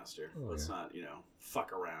be honest here. Let's not,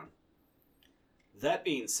 fuck around. That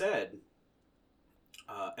being said,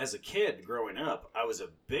 as a kid growing up, I was a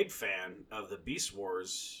big fan of the Beast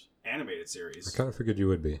Wars animated series. I kind of figured you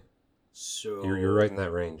would be. So You're right in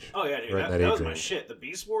that range. Oh, yeah, dude. Right That was my shit. The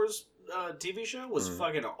Beast Wars TV show was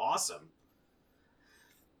fucking awesome.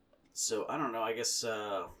 So, I don't know. I guess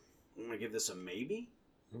I'm going to give this a maybe.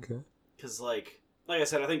 Okay. Because, like, like I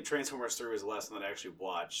said, I think Transformers 3 was the last one that I actually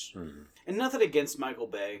watched. Mm-hmm. And nothing against Michael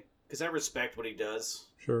Bay, because I respect what he does.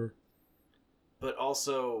 Sure. But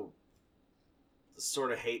also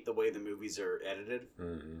sort of hate the way the movies are edited.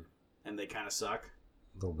 Mm-hmm. And they kind of suck.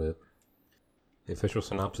 A little bit. The official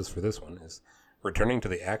synopsis for this one is, returning to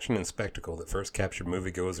the action and spectacle that first captured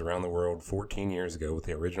moviegoers around the world 14 years ago with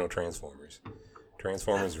the original Transformers.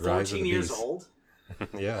 Transformers Rise of the 14 years Beast. old?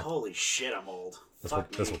 Yeah. Holy shit, I'm old.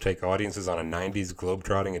 This will take audiences on a 90s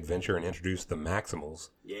globetrotting adventure and introduce the Maximals,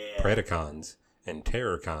 Predacons, and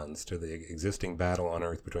Terrorcons to the existing battle on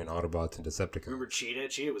Earth between Autobots and Decepticons. Remember Cheetah?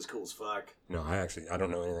 Cheetah was cool as fuck. No, I don't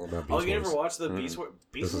know anything about Beast Wars. Wars. You never watched the Beast Wars?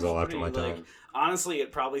 This is all after my time. Like, honestly,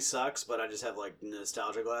 it probably sucks, but I just have like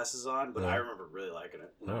nostalgia glasses on. But I remember really liking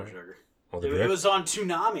it when I was younger. Well, it was on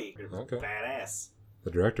Toonami. It was okay. Badass.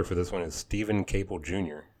 The director for this one is Stephen Caple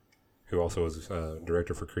Jr., who also was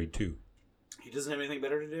director for Creed 2. He doesn't have anything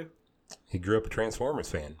better to do? He grew up a Transformers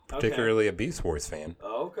fan, particularly a Beast Wars fan.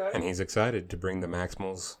 Okay. And he's excited to bring the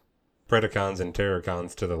Maximals, Predacons, and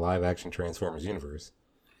Terrorcons to the live-action Transformers universe.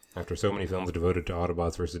 After so many films devoted to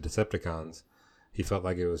Autobots versus Decepticons, he felt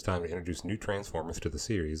like it was time to introduce new Transformers to the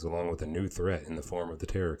series, along with a new threat in the form of the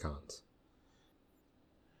Terrorcons.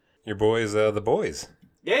 Your boys, the boys.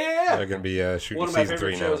 Yeah. They're going to be shooting one of my season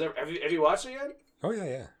 3 favorite shows now. Ever. Have you watched it yet? Oh,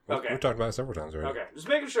 yeah. Okay. We've talked about it several times already. Okay, just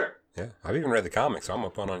making sure. Yeah, I've even read the comics, so I'm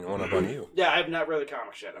up on you. Yeah, I have not read the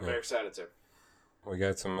comics yet. I'm very excited to. We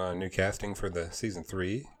got some new casting for the season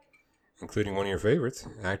 3, including one of your favorites.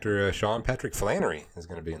 Actor Sean Patrick Flannery is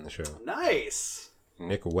going to be in the show. Nice.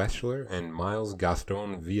 Nick Weschler and Miles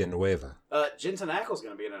Gaston Villanueva. Jensen Ackles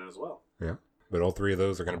going to be in it as well. Yeah, but all 3 of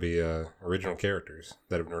those are going to be original characters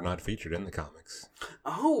that are not featured in the comics.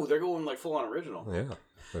 Oh, they're going like full on original. Yeah,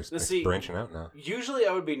 they're See, branching out now. Usually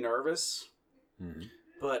I would be nervous,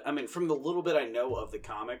 but I mean, from the little bit I know of the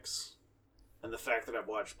comics, and the fact that I've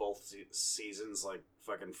watched both seasons like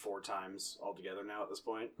fucking 4 times altogether now at this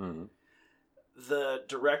point, the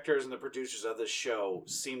directors and the producers of this show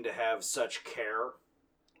seem to have such care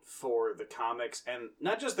for the comics, and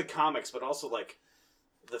not just the comics, but also like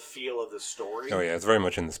the feel of the story. Oh yeah, it's very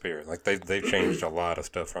much in the spirit. Like they've changed a lot of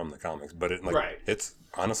stuff from the comics, but it's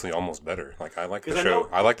honestly almost better. Like I like the show.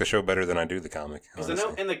 I like the show better than I do the comic. Because I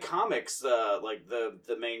know in the comics, like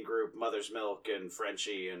the main group, Mother's Milk and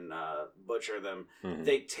Frenchie and Butcher, them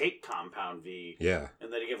they take Compound V,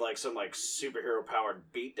 and they give like some like superhero powered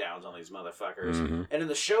beatdowns on these motherfuckers. And in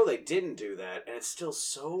the show, they didn't do that, and it's still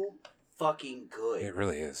so fucking good. It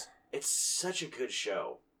really is. It's such a good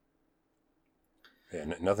show.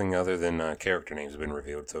 Yeah, nothing other than character names have been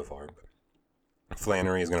revealed so far.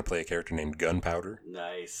 Flannery is going to play a character named Gunpowder.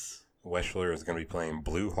 Nice. Weschler is going to be playing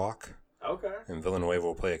Blue Hawk. Okay. And Villanueva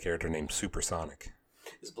will play a character named Supersonic.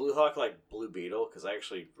 Is Blue Hawk like Blue Beetle? Because I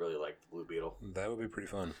actually really like the Blue Beetle. That would be pretty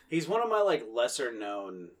fun. He's one of my like lesser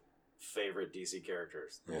known favorite DC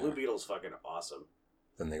characters. The Blue Beetle's fucking awesome.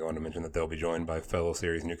 Then they go on to mention that they'll be joined by fellow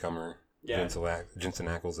series newcomer Jensen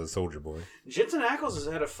Ackles as Soldier Boy. Jensen Ackles has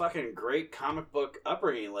had a fucking great comic book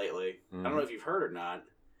upbringing lately. I don't know if you've heard or not.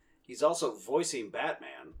 He's also voicing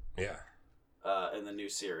Batman. Yeah. In the new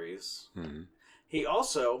series. He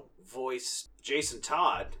also voiced Jason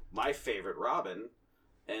Todd, my favorite Robin,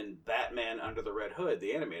 in Batman Under the Red Hood,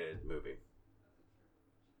 the animated movie.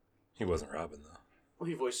 He wasn't Robin, though. Well,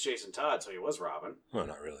 he voiced Jason Todd, so he was Robin. Well,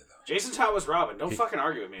 not really, though. Jason Todd was Robin. Don't fucking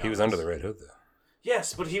argue with me. He was under the Red Hood, though.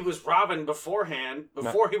 Yes, but he was Robin beforehand.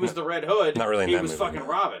 Before he was the Red Hood, not really in he that was movie, fucking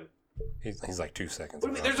Robin. He's like 2 seconds.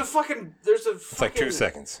 What do you mean? Robin. It's like 2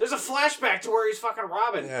 seconds. There's a flashback to where he's fucking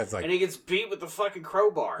Robin. Yeah, it's like, and he gets beat with the fucking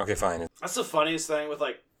crowbar. Okay, fine. That's the funniest thing with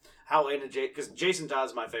like how into because Jason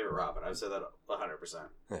Todd's my favorite Robin. I've said that 100%.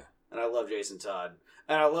 Yeah. And I love Jason Todd.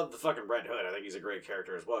 And I love the fucking Red Hood. I think he's a great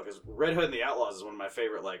character as well. Because Red Hood and the Outlaws is one of my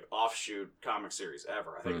favorite like offshoot comic series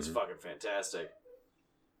ever. I think it's fucking fantastic.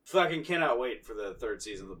 Fucking cannot wait for the 3rd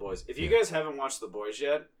season of The Boys. If you guys haven't watched The Boys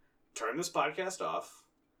yet, turn this podcast off.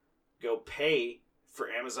 Go pay for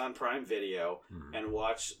Amazon Prime Video and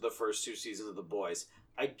watch the first 2 seasons of The Boys.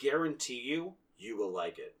 I guarantee you will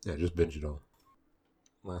like it. Yeah, just binge it all.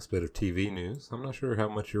 Last bit of TV news. I'm not sure how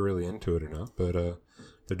much you're really into it or not, but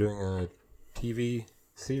they're doing a TV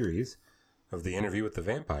series of The Interview with the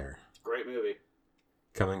Vampire. Great movie.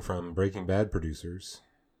 Coming from Breaking Bad producers.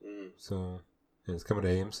 So, and it's coming to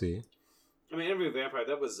AMC. I mean, Interview with the Vampire,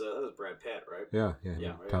 that was Brad Pitt, right?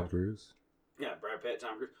 Yeah. Tom Cruise. Yeah, Brad Pitt,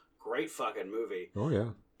 Tom Cruise. Great fucking movie. Oh, yeah.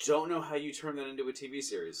 Don't know how you turn that into a TV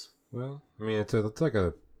series. Well, I mean, it's like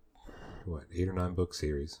a 8 or 9 book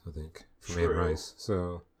series, I think, from Anne Rice.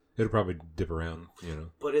 So it'll probably dip around,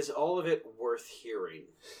 But is all of it worth hearing?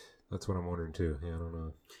 That's what I'm wondering too. Yeah, I don't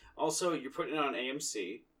know. Also, you're putting it on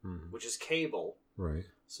AMC, which is cable. Right.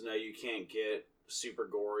 So now you can't get super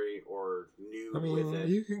gory or nude with it.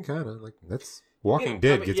 You can kind of, like, that's... Walking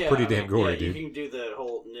Dead gets pretty damn gory, dude. You can do the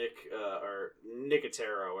whole or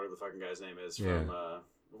Nicotero, whatever the fucking guy's name is, from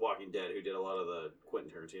Walking Dead, who did a lot of the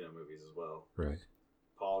Quentin Tarantino movies as well. Right.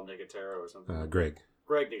 Paul Nicotero or something. Greg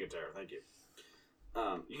Nicotero, thank you.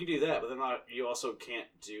 You can do that, but then you also can't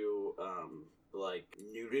do, like,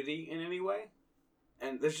 nudity in any way.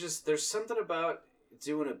 And there's something about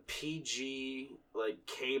doing a PG, like,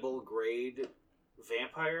 cable grade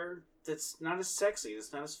vampire that's not as sexy,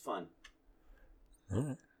 it's not as fun.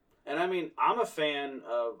 Right. And I mean, I'm a fan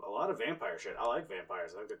of a lot of vampire shit. I like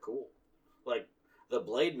vampires. I think they're cool. Like, the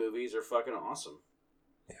Blade movies are fucking awesome.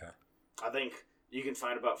 Yeah. I think you can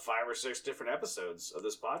find about 5 or 6 different episodes of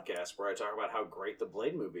this podcast where I talk about how great the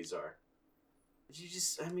Blade movies are.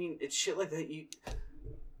 It's shit like that.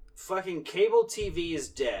 Fucking cable TV is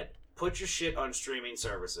dead. Put your shit on streaming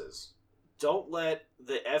services. Don't let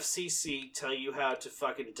the FCC tell you how to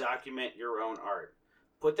fucking document your own art.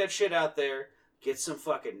 Put that shit out there. Get some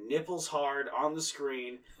fucking nipples hard on the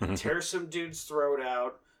screen, tear some dude's throat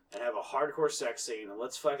out, and have a hardcore sex scene, and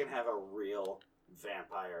let's fucking have a real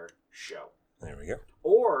vampire show. There we go.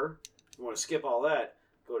 Or, if you want to skip all that,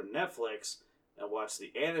 go to Netflix and watch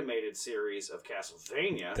the animated series of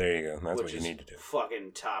Castlevania. There you go. That's what you need to do.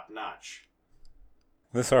 Fucking top notch.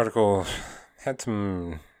 This article had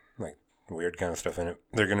some, like, weird kind of stuff in it.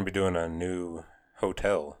 They're going to be doing a new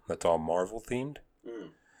hotel that's all Marvel themed.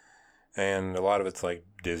 And a lot of it's like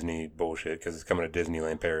Disney bullshit because it's coming to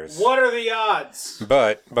Disneyland Paris. What are the odds?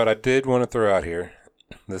 But I did want to throw out here,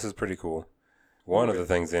 this is pretty cool. One of the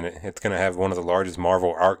things in it, it's going to have one of the largest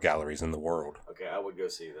Marvel art galleries in the world. Okay, I would go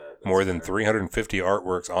see that. That's More than 350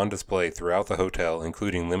 artworks on display throughout the hotel,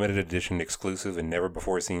 including limited edition exclusive and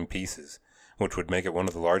never-before-seen pieces, which would make it one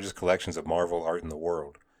of the largest collections of Marvel art in the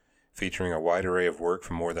world. Featuring a wide array of work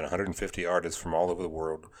from more than 150 artists from all over the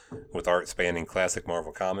world, with art spanning classic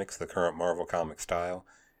Marvel Comics, the current Marvel comic style,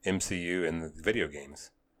 MCU, and the video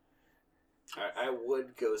games. I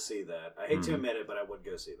would go see that. I hate to admit it, but I would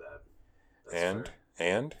go see that. That's fair.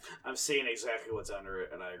 And? I'm seeing exactly what's under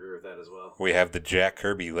it, and I agree with that as well. We have the Jack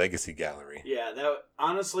Kirby Legacy Gallery. Yeah,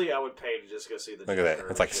 honestly, I would pay to just go see the Look Jack at that.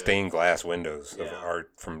 Kirby It's like shit. stained glass windows of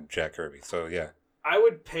art from Jack Kirby. So, yeah. I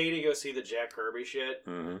would pay to go see the Jack Kirby shit.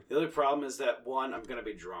 Mm-hmm. The only problem is that, one, I'm going to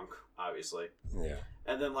be drunk, obviously. Yeah.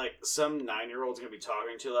 And then, like, some 9-year-old's going to be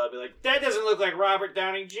talking too loud. Be like, that doesn't look like Robert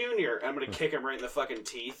Downey Jr. And I'm going to kick him right in the fucking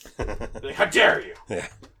teeth. Be like, how dare you? Yeah. How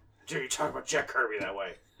dare you talk about Jack Kirby that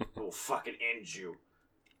way? We'll fucking end you.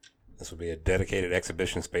 This will be a dedicated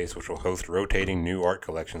exhibition space which will host rotating new art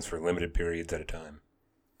collections for limited periods at a time.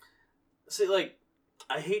 See, like,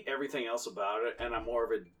 I hate everything else about it, and I'm more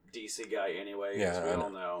of a DC guy anyway, as we all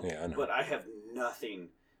know. Yeah, I know. But I have nothing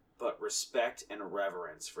but respect and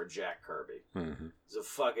reverence for Jack Kirby. Mm-hmm. He's a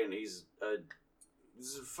fucking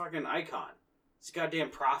icon. He's a goddamn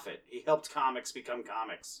prophet. He helped comics become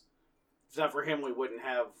comics. If not for him, we wouldn't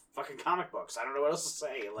have fucking comic books. I don't know what else to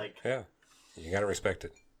say. Like, yeah, you gotta respect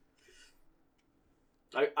it.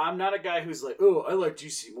 I'm not a guy who's like, oh, I like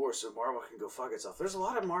DC more, so Marvel can go fuck itself. There's a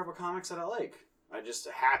lot of Marvel comics that I like. I just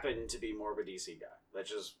happen to be more of a DC guy. That's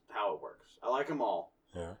just how it works. I like them all.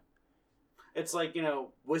 Yeah. It's like,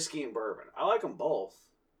 whiskey and bourbon. I like them both.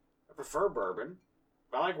 I prefer bourbon.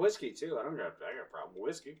 I like whiskey, too. I got a problem with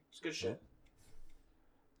whiskey. It's good shit. Yeah.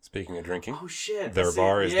 Speaking of drinking. Oh, shit. Their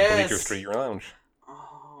bar is the Bleecker Street Lounge.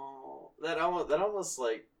 Oh, that almost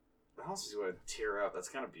makes you want to tear up. That's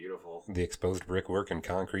kind of beautiful. The exposed brickwork and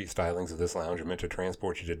concrete stylings of this lounge are meant to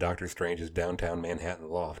transport you to Dr. Strange's downtown Manhattan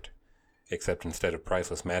loft. Except instead of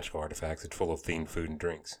priceless magical artifacts, it's full of themed food and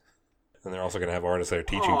drinks. And they're also going to have artists that are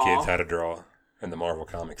teaching kids how to draw in the Marvel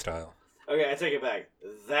comic style. Okay, I take it back.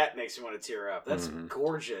 That makes me want to tear up. That's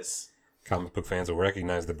gorgeous. Comic book fans will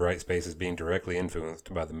recognize the bright space as being directly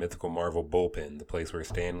influenced by the mythical Marvel bullpen, the place where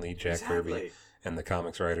Stan Lee, Jack Kirby, and the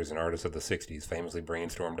comics writers and artists of the 60s famously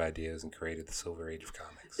brainstormed ideas and created the Silver Age of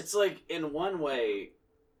comics. It's like, in one way,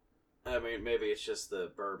 I mean, maybe it's just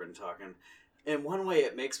the bourbon talking. In one way,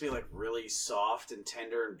 it makes me, like, really soft and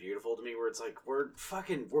tender and beautiful to me, where it's like, we're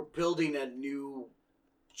building a new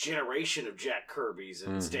generation of Jack Kirbys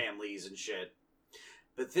and Stan Lees and shit.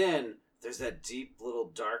 But then, there's that deep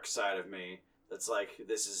little dark side of me that's like,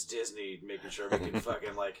 this is Disney making sure we can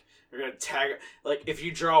fucking, like, we're gonna tag, like, if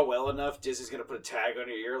you draw well enough, Disney's gonna put a tag on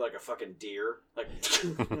your ear like a fucking deer. Like,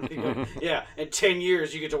 yeah, in 10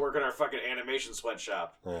 years, you get to work in our fucking animation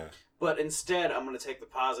sweatshop. Yeah. But instead, I'm gonna take the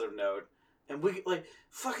positive note. And we, like,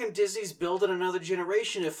 fucking Disney's building another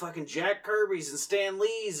generation of fucking Jack Kirby's and Stan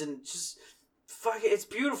Lee's and just it's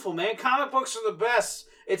beautiful, man. Comic books are the best.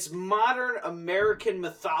 It's modern American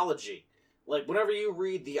mythology. Like, whenever you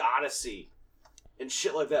read the Odyssey and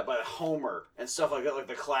shit like that by Homer and stuff like that, like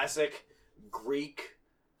the classic Greek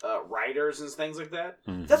writers and things like that,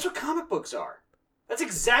 that's what comic books are. That's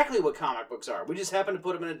exactly what comic books are. We just happen to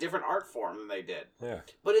put them in a different art form than they did. Yeah.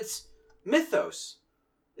 But it's mythos.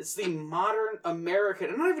 It's the modern American,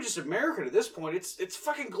 and not even just American at this point, it's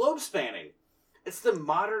fucking globe spanning. It's the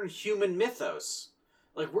modern human mythos.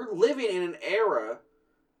 Like, we're living in an era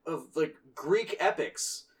of, like, Greek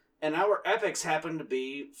epics, and our epics happen to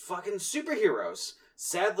be fucking superheroes.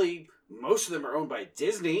 Sadly, most of them are owned by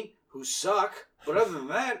Disney, who suck, but other than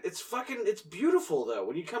that, it's beautiful, though.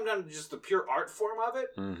 When you come down to just the pure art form of it,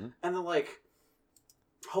 and then, like,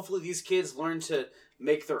 hopefully these kids learn to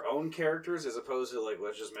make their own characters as opposed to, like,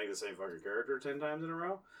 let's just make the same fucking character 10 times in a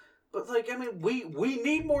row. But, like, I mean, we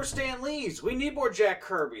need more Stan Lees. We need more Jack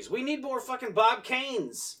Kirbys. We need more fucking Bob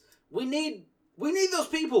Kanes. We need those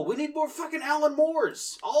people. We need more fucking Alan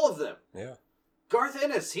Moores. All of them. Yeah. Garth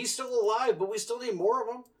Ennis, he's still alive, but we still need more of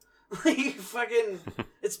them. Like, fucking,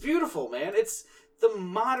 it's beautiful, man. It's the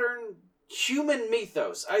modern human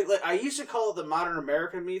mythos. I used to call it the modern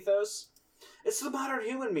American mythos. It's the modern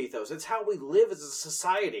human mythos. It's how we live as a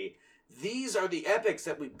society. These are the epics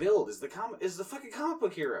that we build is the fucking comic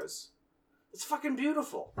book heroes. It's fucking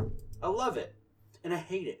beautiful. I love it. And I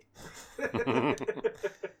hate it. Man,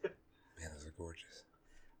 those are gorgeous.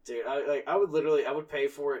 Dude, I would pay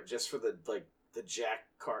for it just for the Jack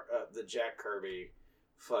Kirby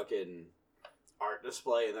fucking art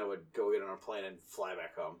display, and I would go get on a plane and fly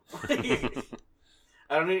back home.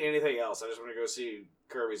 I don't need anything else. I just want to go see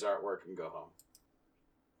Kirby's artwork and go home.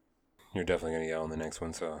 You're definitely going to yell in the next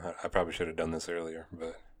one, so I probably should have done this earlier,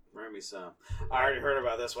 but... Bring me some. I already heard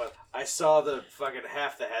about this one. I saw the fucking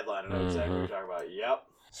half the headline and I know exactly what you're talking about. Yep.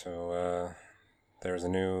 So, there's a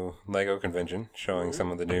new LEGO convention showing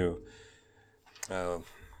some of the new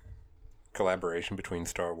collaboration between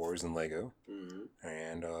Star Wars and LEGO.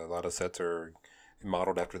 And a lot of sets are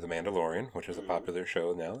modeled after The Mandalorian, which is a popular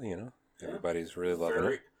show now, you know. Everybody's really loving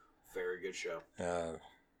it. Very good show.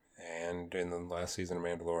 And in the last season of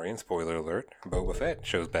Mandalorian, spoiler alert, Boba Fett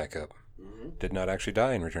shows back up. Did not actually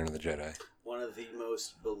die in Return of the Jedi. One of the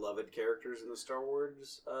most beloved characters in the Star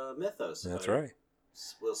Wars mythos. That's right.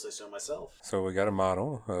 Will say so myself. So we got a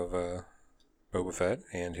model of Boba Fett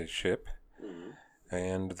and his ship.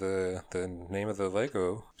 And the name of the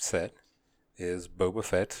LEGO set is Boba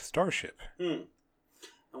Fett's Starship. And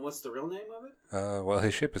what's the real name of it? Well,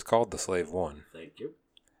 his ship is called the Slave One. Thank you.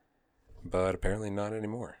 But apparently not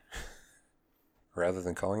anymore. Rather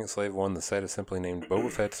than calling it Slave One, the set is simply named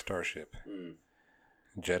Boba Fett's Starship.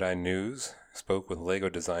 Jedi News spoke with LEGO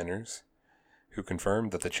designers who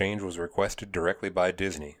confirmed that the change was requested directly by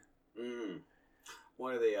Disney.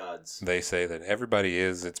 What are the odds? They say that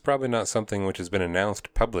it's probably not something which has been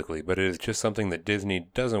announced publicly, but it is just something that Disney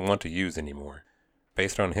doesn't want to use anymore.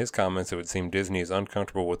 Based on his comments, it would seem Disney is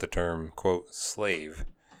uncomfortable with the term, quote, slave,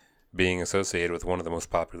 being associated with one of the most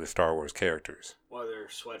popular Star Wars characters. Well, their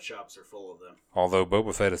sweatshops are full of them. Although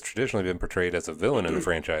Boba Fett has traditionally been portrayed as a villain in the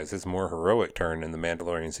franchise, his more heroic turn in The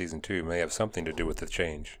Mandalorian Season 2 may have something to do with the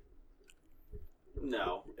change.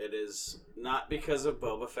 No, it is not because of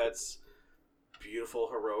Boba Fett's beautiful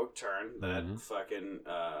heroic turn that fucking,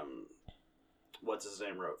 what's his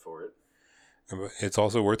name wrote for it. It's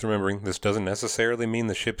also worth remembering, this doesn't necessarily mean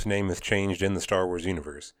the ship's name is changed in the Star Wars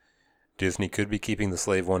universe. Disney could be keeping the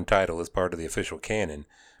Slave One title as part of the official canon,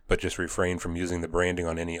 but just refrain from using the branding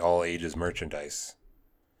on any all-ages merchandise.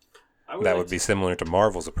 That would be similar to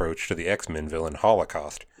Marvel's approach to the X-Men villain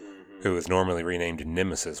Holocaust, who is normally renamed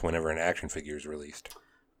Nemesis whenever an action figure is released.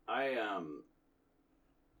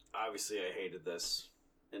 Obviously I hated this,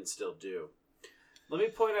 and still do. Let me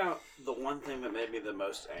point out the one thing that made me the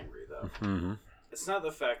most angry, though. It's not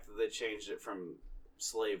the fact that they changed it from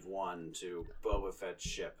Slave One to Boba Fett's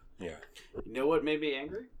ship. Yeah. You know what made me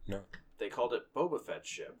angry? No. They called it Boba Fett's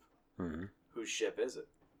ship. Whose ship is it?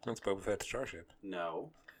 That's Boba Fett's starship.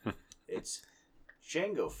 No. It's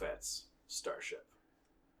Jango Fett's starship.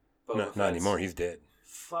 No, not anymore. He's dead.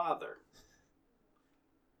 Father.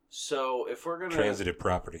 So, if we're going to... Transitive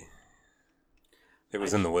property. It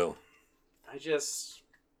was in the will.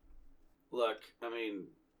 Look, I mean,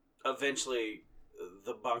 eventually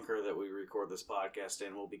the bunker that we record this podcast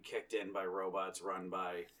in will be kicked in by robots run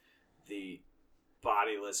by the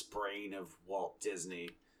bodiless brain of Walt Disney,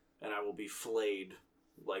 and I will be flayed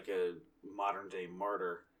like a modern-day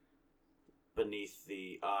martyr beneath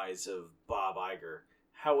the eyes of Bob Iger.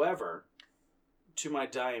 However, to my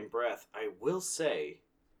dying breath, I will say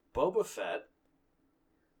Boba Fett,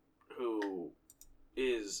 who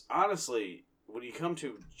is honestly, when you come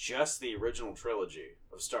to just the original trilogy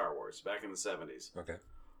of Star Wars back in the 70s, Okay.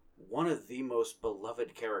 one of the most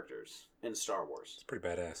beloved characters in Star Wars. It's pretty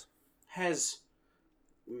badass. Has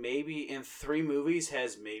maybe, in 3 movies,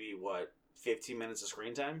 has maybe, 15 minutes of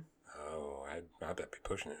screen time? Oh, I bet be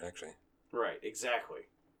pushing it, actually. Right, exactly.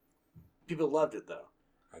 People loved it, though.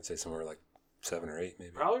 I'd say somewhere like 7 or 8,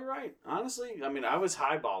 maybe. Probably right. Honestly, I mean, I was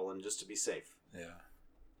highballing just to be safe. Yeah.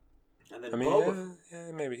 And then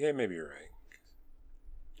maybe you're right.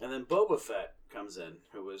 And then Boba Fett comes in,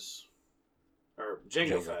 who was... Or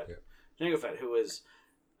Jango Fett. Yeah. Jango Fett, who is,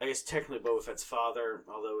 I guess, technically Boba Fett's father,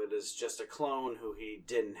 although it is just a clone who he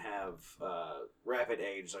didn't have rapid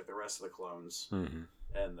age like the rest of the clones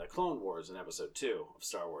in the Clone Wars in Episode 2 of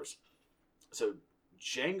Star Wars. So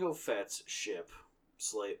Jango Fett's ship,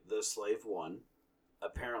 the Slave One,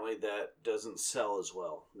 apparently that doesn't sell as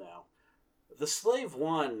well now. The Slave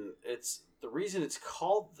One, it's the reason it's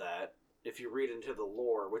called that, if you read into the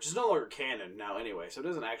lore, which is no longer canon now anyway, so it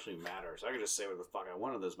doesn't actually matter. So I can just say what the fuck I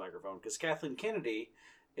want on this microphone, because Kathleen Kennedy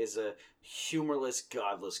is a humorless,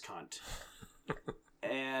 godless cunt.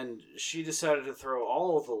 And she decided to throw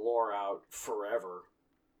all of the lore out forever,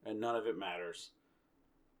 and none of it matters.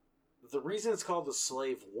 The reason it's called the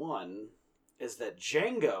Slave One is that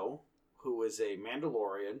Jango, who is a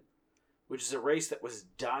Mandalorian, which is a race that was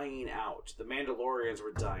dying out. The Mandalorians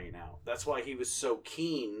were dying out. That's why he was so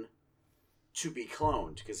keen to be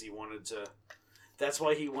cloned, because he wanted to... That's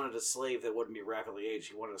why he wanted a slave that wouldn't be rapidly aged.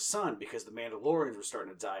 He wanted a son, because the Mandalorians were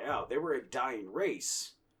starting to die out. They were a dying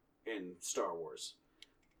race in Star Wars.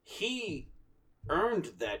 He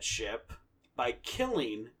earned that ship by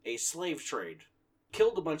killing a slave trade.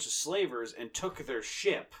 Killed a bunch of slavers and took their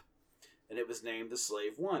ship. And it was named the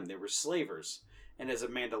Slave One. They were slavers. And as a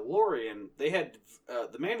Mandalorian, they had...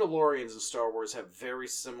 the Mandalorians in Star Wars have very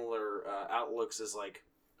similar outlooks as, like,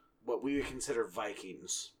 what we would consider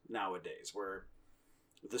Vikings nowadays, where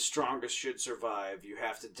the strongest should survive, you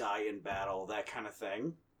have to die in battle, that kind of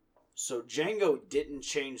thing. So Jango didn't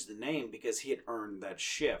change the name because he had earned that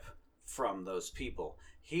ship from those people.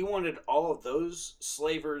 He wanted all of those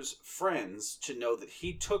slavers' friends to know that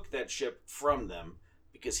he took that ship from them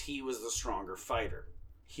because he was the stronger fighter.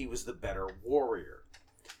 He was the better warrior.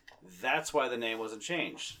 That's why the name wasn't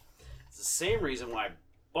changed. It's the same reason why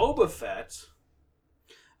Boba Fett...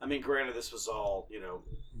 I mean, granted, this was all,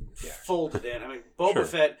 folded in. I mean, Boba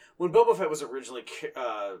Fett... When Boba Fett was originally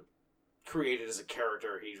created as a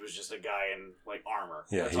character, he was just a guy in, armor.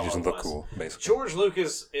 Yeah, he doesn't look cool, basically. George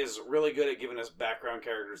Lucas is really good at giving us background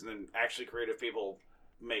characters, and then actually creative people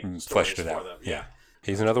make stories fleshed it out. them. Yeah.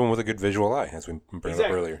 He's another one with a good visual eye, as we brought up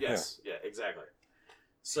earlier. Yes, yeah, exactly.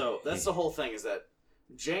 So, that's the whole thing, is that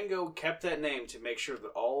Jango kept that name to make sure that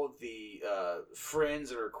all of the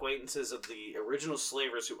friends and acquaintances of the original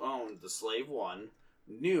slavers who owned the Slave One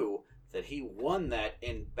knew that he won that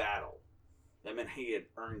in battle. That meant he had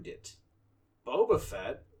earned it. Boba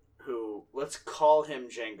Fett, who, let's call him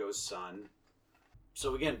Jango's son.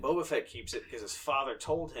 So again, Boba Fett keeps it because his father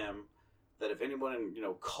told him that if anyone,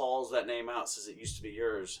 calls that name out, says it used to be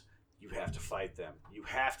yours, you have to fight them. You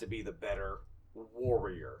have to be the better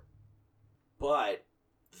warrior. But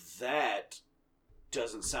that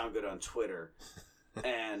doesn't sound good on Twitter.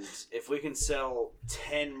 And if we can sell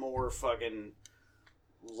 10 more fucking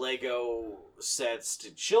Lego sets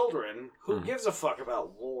to children, who gives a fuck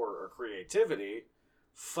about lore or creativity?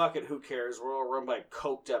 Fuck it, who cares? We're all run by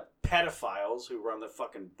coked up pedophiles who run the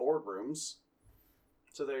fucking boardrooms.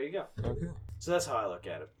 So there you go. Okay. So that's how I look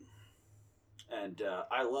at it. And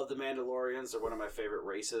I love the Mandalorians. They're one of my favorite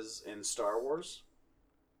races in Star Wars.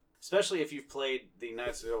 Especially if you've played the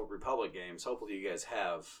Knights of the Old Republic games. Hopefully you guys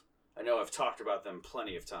have. I know I've talked about them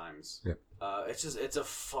plenty of times. Yep. It's a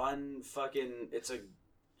fun fucking... It's a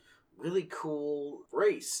really cool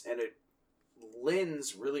race. And it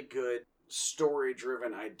lends really good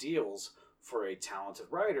story-driven ideals for a talented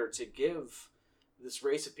writer to give this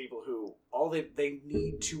race of people who all they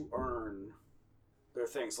need to earn their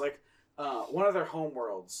things. Like, one of their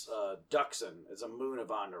homeworlds, Duxon, is a moon of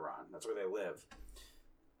Onderon. That's where they live.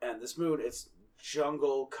 And this moon, it's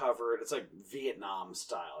jungle covered. It's like Vietnam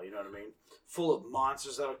style, you know what I mean? Full of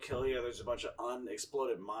monsters that'll kill you. There's a bunch of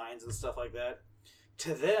unexploded mines and stuff like that.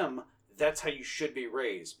 To them, that's how you should be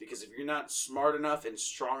raised. Because if you're not smart enough and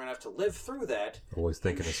strong enough to live through that... Always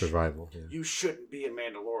thinking of survival. Yeah. You shouldn't be a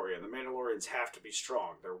Mandalorian. The Mandalorians have to be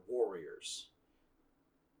strong. They're warriors.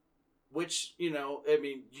 Which, you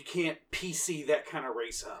can't PC that kind of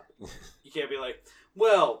race up. You can't be like,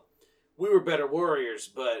 well... We were better warriors,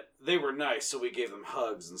 but they were nice, so we gave them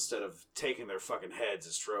hugs instead of taking their fucking heads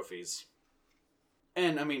as trophies.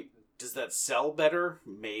 And, Does that sell better?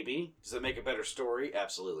 Maybe. Does it make a better story?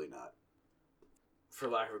 Absolutely not. For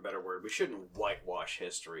lack of a better word, we shouldn't whitewash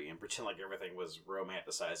history and pretend like everything was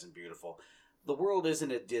romanticized and beautiful. The world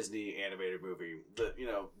isn't a Disney animated movie.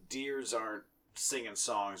 Deers aren't singing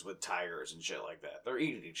songs with tigers and shit like that. They're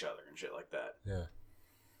eating each other and shit like that. Yeah.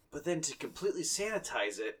 But then to completely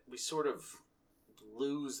sanitize it, we sort of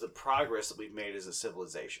lose the progress that we've made as a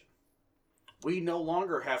civilization. We no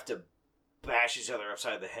longer have to bash each other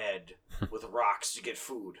upside the head with rocks to get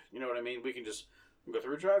food. You know what I mean? We can just go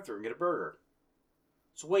through a drive-thru and get a burger.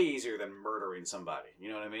 It's way easier than murdering somebody. You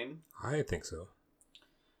know what I mean? I think so.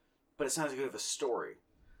 But it's not as good of a story.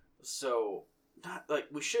 So,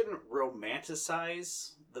 we shouldn't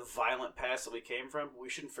romanticize the violent past that we came from, but we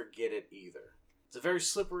shouldn't forget it either. It's a very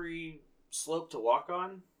slippery slope to walk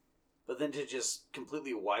on, but then to just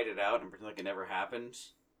completely white it out and pretend like it never happened,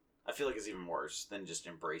 I feel like it's even worse than just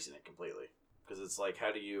embracing it completely. Because it's like,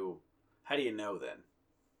 how do you know then?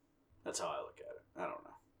 That's how I look at it. I don't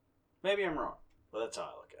know. Maybe I'm wrong, but that's how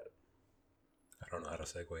I look at it. I don't know how to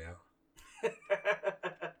segue out.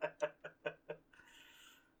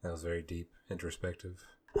 That was very deep, introspective.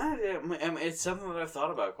 It's something that I've thought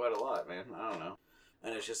about quite a lot, man. I don't know.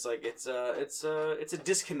 And it's just like, it's a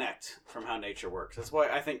disconnect from how nature works. That's why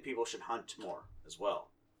I think people should hunt more as well.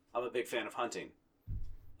 I'm a big fan of hunting.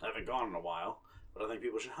 I haven't gone in a while, but I think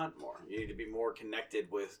people should hunt more. You need to be more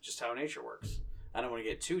connected with just how nature works. I don't want to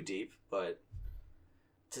get too deep, but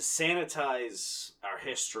to sanitize our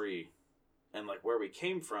history and like where we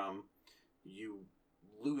came from, you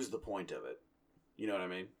lose the point of it. You know what I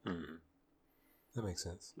mean? Mm-hmm. That makes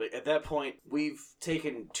sense. But at that point, we've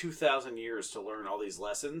taken 2,000 years to learn all these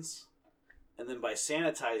lessons, and then by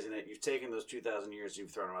sanitizing it, you've taken those 2,000 years and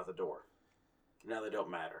you've thrown them out the door. Now they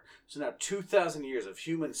don't matter. So now 2,000 years of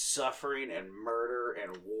human suffering and murder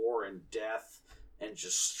and war and death and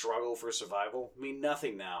just struggle for survival mean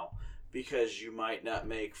nothing now because you might not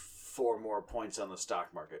make 4 more points on the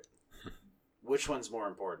stock market. Which one's more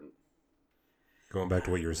important? Going back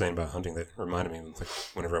to what you were saying about hunting, that reminded me of like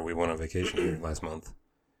whenever we went on vacation here last month,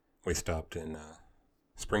 we stopped in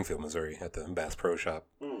Springfield, Missouri at the Bass Pro Shop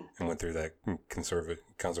and went through that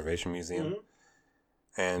conservation museum. Mm-hmm.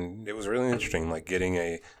 And it was really interesting, like getting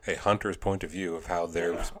a hunter's point of view of how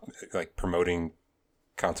they're like promoting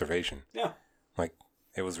conservation. Yeah. Like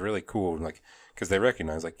it was really cool, like because they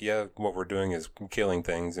recognize like, yeah, what we're doing is killing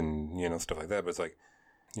things and, stuff like that. But it's like,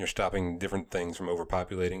 you're stopping different things from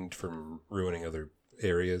overpopulating, from ruining other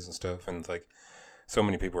areas and stuff. And it's like, so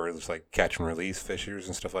many people are just like catch and release fishers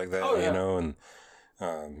and stuff like that, and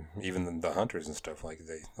even the hunters and stuff, like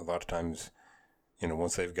a lot of times,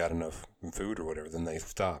 once they've got enough food or whatever, then they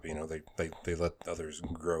stop, they let others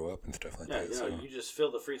grow up and stuff like that. So you just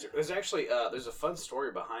fill the freezer. There's actually, there's a fun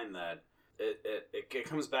story behind that. It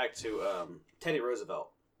comes back to Teddy Roosevelt.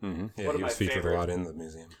 Mm-hmm. Yeah, he was featured a lot in the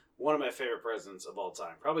museum. One of my favorite presidents of all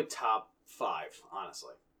time. Probably top 5,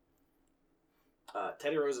 honestly.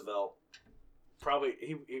 Teddy Roosevelt, probably,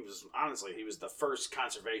 he was the first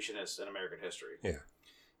conservationist in American history. Yeah.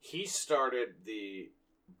 He started the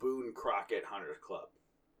Boone Crockett Hunters Club.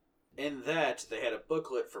 In that, they had a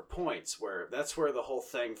booklet for points, that's where the whole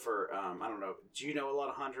thing for, I don't know, do you know a lot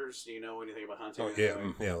of hunters? Do you know anything about hunting? Oh,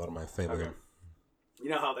 yeah, a lot of my family. Okay.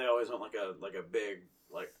 You know how they always want like a big,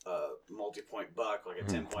 like a multi-point buck, like a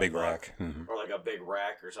 10-point big buck, rack, or like a big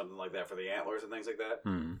rack or something like that for the antlers and things like that.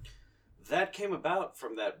 Mm-hmm. That came about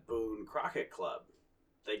from that Boone Crockett Club.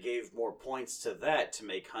 They gave more points to that to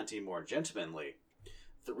make hunting more gentlemanly.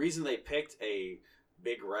 The reason they picked a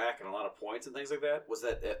big rack and a lot of points and things like that was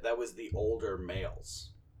that was the older males.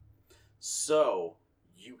 So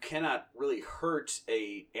you cannot really hurt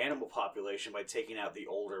a animal population by taking out the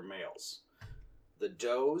older males. The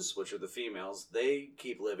does, which are the females, they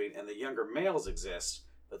keep living, and the younger males exist.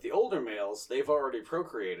 But the older males, they've already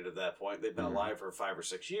procreated at that point. They've been alive for 5 or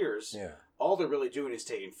 6 years. Yeah. All they're really doing is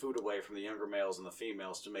taking food away from the younger males and the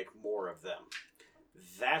females to make more of them.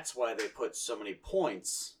 That's why they put so many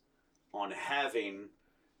points on having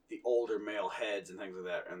the older male heads and things like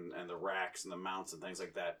that, and the racks and the mounts and things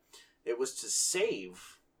like that. It was to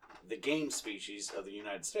save the game species of the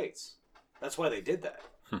United States. That's why they did that.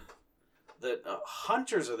 The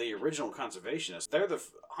hunters are the original conservationists.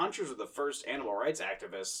 Hunters are the first animal rights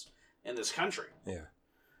activists in this country. Yeah.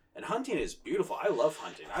 And hunting is beautiful. I love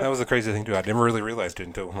hunting. That was the crazy thing too. I never really realized it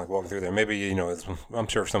until like walking through there. Maybe I'm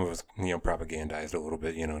sure some of it's propagandized a little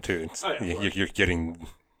bit, too. You're getting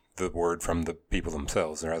the word from the people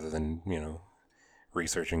themselves rather than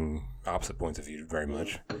researching opposite points of view very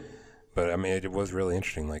much. But I mean, it was really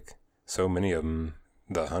interesting. Like so many of them,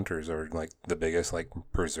 the hunters are like the biggest like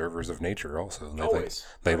preservers of nature. Also, Always.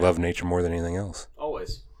 They love nature more than anything else.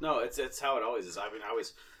 Always. No, it's how it always is. I mean, I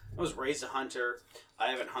was raised a hunter.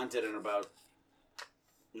 I haven't hunted in about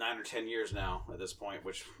 9 or 10 years now at this point,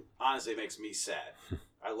 which honestly makes me sad.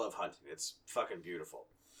 I love hunting. It's fucking beautiful.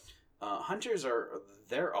 Hunters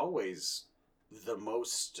they're always the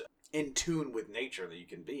most in tune with nature that you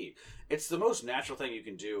can be. It's the most natural thing you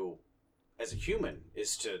can do as a human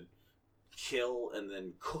is to kill and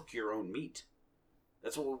then cook your own meat.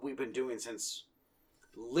 That's what we've been doing since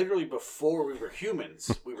literally before we were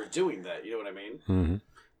humans. We were doing that. You know what I mean? Mm-hmm.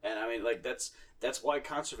 And I mean, like that's why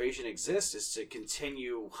conservation exists, is to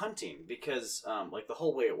continue hunting, because like the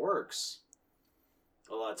whole way it works,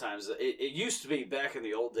 a lot of times it used to be back in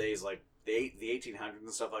the old days, like the 1800s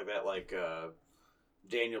and stuff like that, like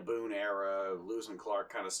Daniel Boone era, Lewis and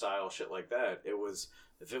Clark kind of style shit like that. It was,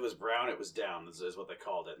 if it was brown, it was down, is what they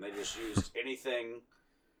called it, and they just used anything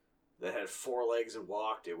that had 4 legs and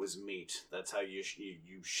walked. It was meat. That's how you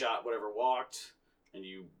shot whatever walked. And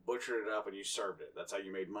you butchered it up and you served it. That's how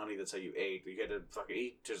you made money. That's how you ate. You had to fucking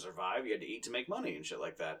eat to survive. You had to eat to make money and shit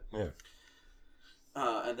like that. Yeah.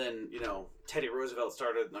 And then, Teddy Roosevelt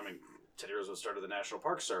started the National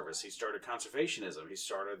Park Service. He started conservationism. He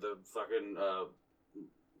started the fucking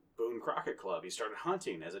Boone Crockett Club. He started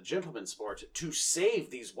hunting as a gentleman's sport to save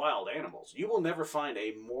these wild animals. You will never find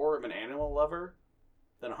a more of an animal lover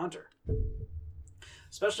than a hunter.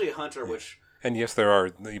 Especially a hunter, which... And yes, there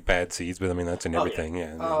are the bad seeds, but I mean, that's in everything.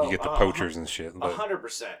 Yeah. You get the poachers and shit.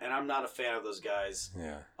 100%. And I'm not a fan of those guys.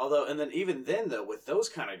 Yeah. Although, and then even then, though, with those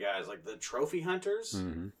kind of guys, like the trophy hunters,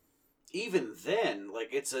 even then, like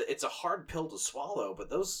it's a hard pill to swallow.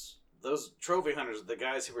 But those trophy hunters, the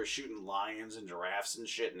guys who are shooting lions and giraffes and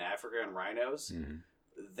shit in Africa and rhinos,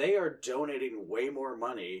 they are donating way more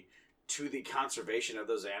money to the conservation of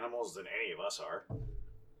those animals than any of us are.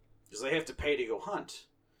 Because they have to pay to go hunt.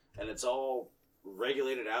 And it's all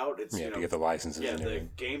regulated out. It's to get the licenses. Yeah, and everything.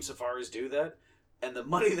 the game safaris do that, and the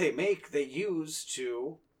money they make, they use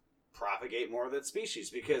to propagate more of that species.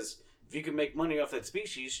 Because if you can make money off that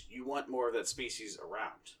species, you want more of that species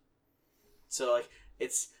around. So like,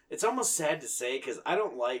 it's almost sad to say, because I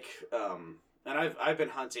don't like. And I've been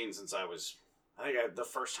hunting since I was. The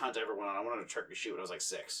first hunt I ever went on, I went on a turkey shoot when I was like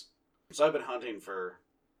 6. So I've been hunting for.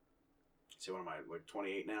 Let's see, what am I, like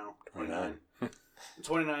 28 now? 29. I'm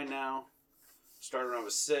 29 now. Started when I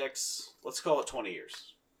was 6. Let's call it 20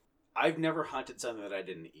 years. I've never hunted something that I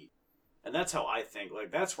didn't eat. And that's how I think.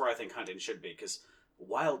 Like, that's where I think hunting should be. Because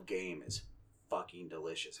wild game is fucking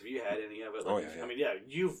delicious. Have you had any of it? Like, yeah. I mean, yeah,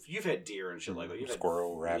 you've had deer and shit like that. You've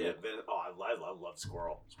squirrel, rabbit. Yeah, I love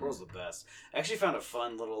squirrel. Squirrel's the best. I actually found a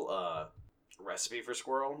fun little recipe for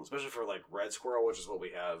squirrel, especially for like red squirrel, which is what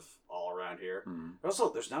we have all around here.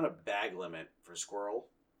 Also, there's not a bag limit for squirrel.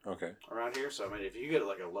 Okay. Around here, so I mean, if you get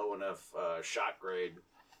like a low enough shot grade,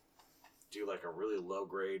 do like a really low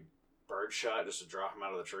grade bird shot just to drop them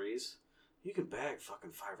out of the trees, you can bag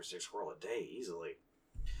fucking 5 or 6 squirrel a day easily.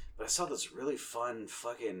 But I saw this really fun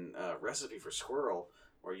fucking recipe for squirrel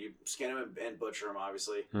where you skin them and butcher them,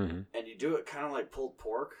 obviously, and you do it kind of like pulled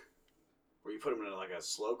pork, where you put them in like a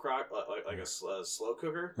slow slow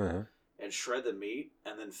cooker, and shred the meat,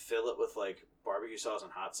 and then fill it with like barbecue sauce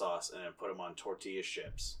and hot sauce, and then put them on tortilla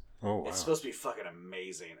chips. Oh, wow. It's supposed to be fucking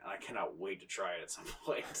amazing, and I cannot wait to try it at some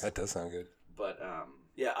point. That does sound good. But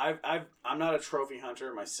yeah, I'm not a trophy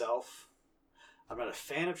hunter myself. I'm not a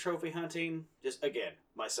fan of trophy hunting. Just again,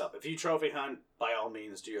 myself. If you trophy hunt, by all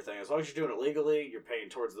means, do your thing. As long as you're doing it legally, you're paying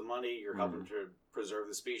towards the money, you're helping to preserve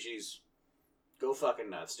the species. Go fucking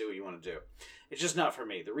nuts. Do what you want to do. It's just not for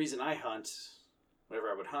me. The reason I hunt, whenever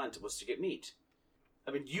I would hunt, was to get meat.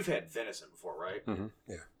 I mean, you've had venison before, right?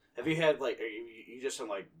 Yeah. Have you had like you just done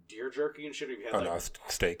like deer jerky and shit? Have you had no,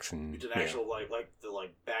 steaks and you did actual like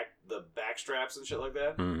the back straps and shit like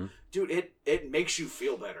that? Dude, it makes you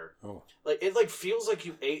feel better. Oh, like it like feels like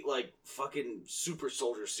you ate like fucking super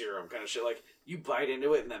soldier serum kind of shit. Like you bite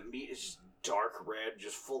into it and that meat is just dark red,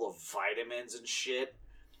 just full of vitamins and shit.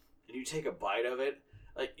 And you take a bite of it.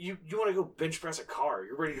 Like, you want to go bench press a car.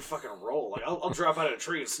 You're ready to fucking roll. Like, I'll drop out of a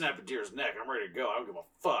tree and snap a deer's neck. I'm ready to go. I don't give a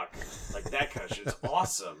fuck. Like, that kind of shit. It's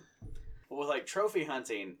awesome. But with, like, trophy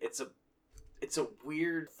hunting, it's a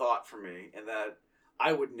weird thought for me in that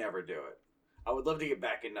I would never do it. I would love to get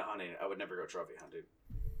back into hunting. I would never go trophy hunting.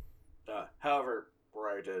 However, were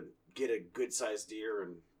I to get a good-sized deer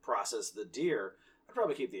and process the deer, I'd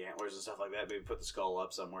probably keep the antlers and stuff like that. Maybe put the skull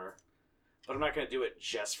up somewhere. But I'm not going to do it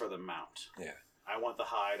just for the mount. Yeah. I want the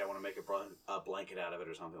hide. I want to make a blanket out of it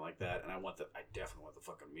or something like that. And I definitely want the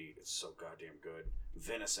fucking meat. It's so goddamn good.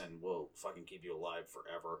 Venison will fucking keep you alive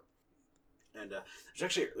forever. And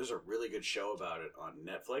there's a really good show about it on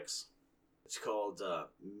Netflix. It's called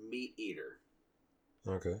Meat Eater.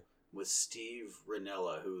 Okay. With Steve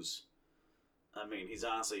Rinella, who's, I mean, he's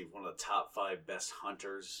honestly one of the top 5 best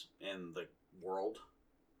hunters in the world.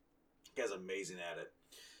 The guy's amazing at it.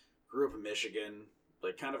 Grew up in Michigan,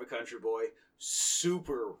 like kind of a country boy,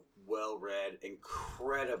 super well-read,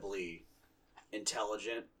 incredibly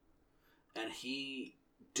intelligent, and he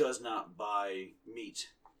does not buy meat.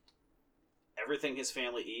 Everything his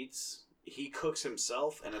family eats, he cooks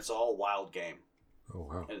himself, and it's all wild game. Oh,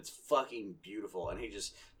 wow. And it's fucking beautiful. And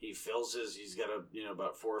he fills he's got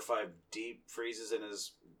about 4 or 5 deep freezes in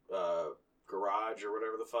his garage or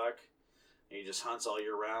whatever the fuck. And he just hunts all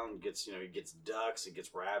year round. He gets ducks, he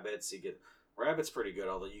gets rabbits. Rabbit's pretty good,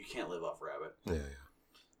 although you can't live off rabbit. Yeah.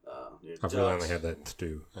 I've really only had that in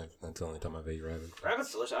stew. That's the only time I've ate rabbit.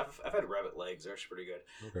 Rabbit's delicious. I've had rabbit legs. They're actually pretty good.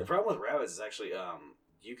 Okay. The problem with rabbits is actually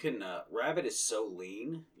you can rabbit is so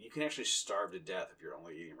lean you can actually starve to death if you're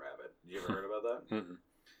only eating rabbit. You ever heard about that? Mm-mm.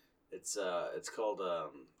 It's called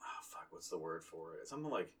what's the word for it? It's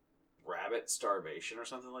something like rabbit starvation or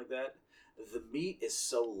something like that. The meat is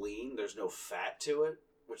so lean, there's no fat to it,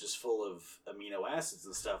 which is full of amino acids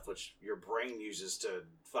and stuff, which your brain uses to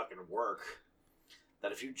fucking work.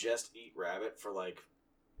 That if you just eat rabbit for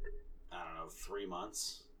 3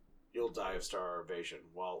 months, you'll die of starvation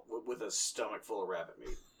with a stomach full of rabbit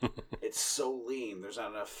meat. It's so lean, there's not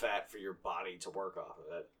enough fat for your body to work off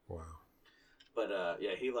of it. Wow. But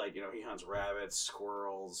he he hunts rabbits,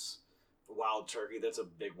 squirrels, wild turkey. That's a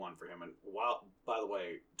big one for him. And by the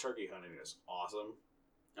way, turkey hunting is awesome,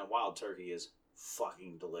 and wild turkey is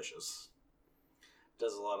fucking delicious.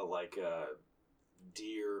 Does a lot of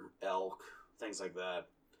deer, elk, things like that.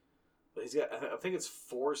 But he's got, I think it's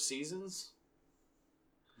 4 seasons.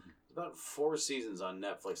 It's about 4 seasons on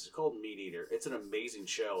Netflix. It's called Meat Eater. It's an amazing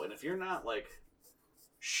show, and if you're not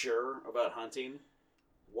sure about hunting,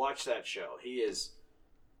 watch that show. He is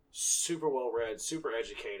super well read, super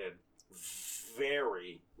educated,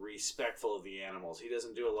 very respectful of the animals. He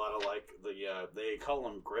doesn't do a lot of they call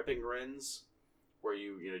them gripping grins, where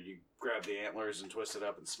you grab the antlers and twist it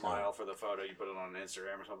up and smile for the photo. You put it on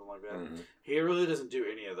Instagram or something like that. Mm-hmm. He really doesn't do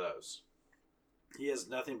any of those. He has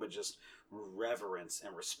nothing but just reverence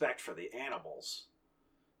and respect for the animals,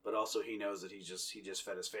 but also he knows that he just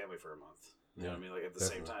fed his family for a month. You know what I mean? At the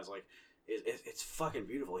same time, it's it's fucking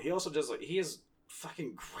beautiful. He also does he has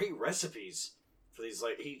fucking great recipes for these.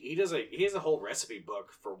 He has a whole recipe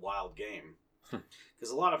book for wild game,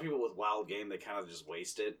 because a lot of people with wild game, they kind of just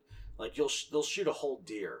waste it. They'll shoot a whole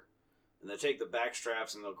deer, and they take the back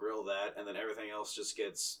straps and they'll grill that, and then everything else just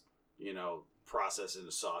gets processed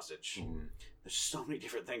into sausage. Mm-hmm. There's so many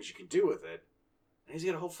different things you can do with it. And he's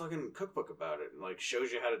got a whole fucking cookbook about it, and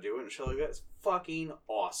shows you how to do it and shit like that. It's fucking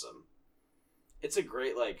awesome. It's a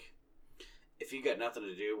great if you got nothing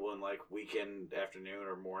to do one weekend afternoon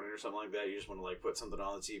or morning or something like that, you just want to put something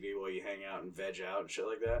on the TV while you hang out and veg out and shit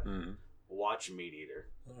like that. Mm-hmm. Watch Meat Eater.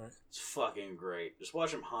 All right. It's fucking great. Just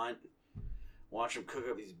watch him hunt. Watch him cook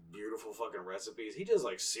up these beautiful fucking recipes. He does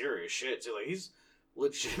serious shit too. He's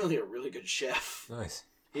legitimately a really good chef. Nice.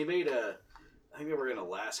 He made I think they were in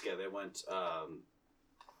Alaska. They went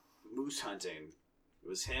moose hunting. It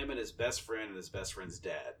was him and his best friend and his best friend's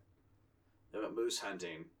dad. They went moose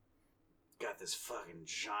hunting. Got this fucking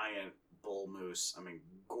giant bull moose. I mean,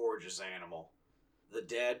 gorgeous animal. The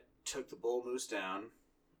dad took the bull moose down,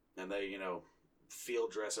 and they,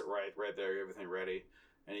 field dress it right there, everything ready.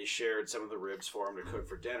 And he shared some of the ribs for him to cook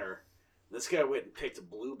for dinner. This guy went and picked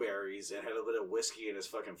blueberries and had a bit of whiskey in his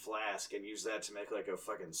fucking flask and used that to make a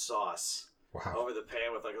fucking sauce. Wow. Over the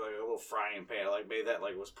pan with a little frying pan. Made that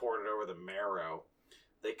was poured it over the marrow.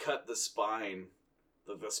 They cut the spine,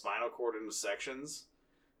 the spinal cord into sections,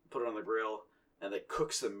 put it on the grill, and it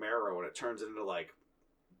cooks the marrow and it turns it into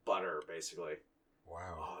butter basically.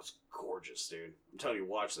 Wow. Oh, it's gorgeous, dude. I'm telling you,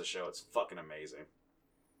 watch the show. It's fucking amazing.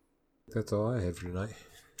 That's all I had for tonight.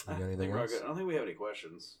 You got anything else? I don't think we have any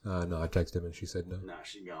questions. No, I texted him and she said no. Nah,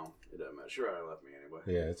 she's gone. It doesn't matter. She already left me anyway.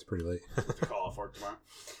 Yeah, it's pretty late. Call off work tomorrow.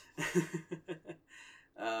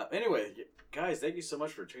 Anyway, guys, thank you so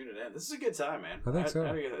much for tuning in. This is a good time, man. I think so.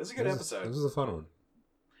 This is a good episode. This was a fun one.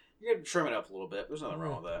 You got to trim it up a little bit. There's nothing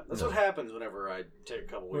wrong with that. That's what happens whenever I take a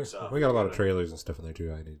couple weeks off. We got a lot of trailers and stuff in there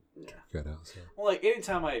too. I need to cut out. So. Well,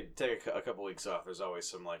 anytime I take a couple weeks off, there's always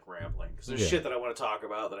some rambling because there's shit that I want to talk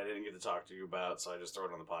about that I didn't get to talk to you about, so I just throw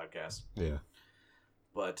it on the podcast. Yeah.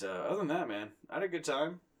 But other than that, man, I had a good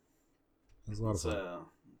time. It was a lot of fun.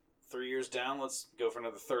 3 years down, let's go for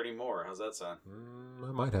another 30 more. How's that sound?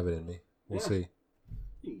 I might have it in me. We'll see.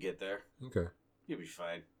 You can get there. Okay. You'll be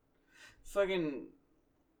fine. Fucking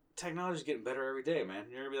technology's getting better every day, man.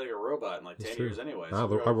 You're gonna be like a robot in like 10 years anyway. I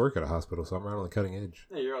So work at a hospital, so I'm right on the cutting edge.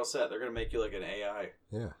 yeah, you're all set. They're gonna make you like an AI.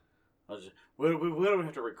 Yeah. We don't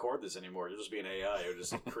have to record this anymore. You'll just be an AI. You'll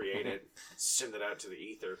just create it, send it out to the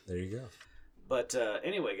ether. There you go. But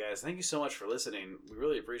anyway, guys, thank you so much for listening. We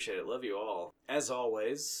really appreciate it. Love you all. As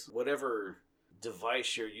always, whatever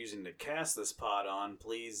device you're using to cast this pod on,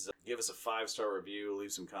 please give us a 5-star review,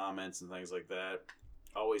 leave some comments and things like that.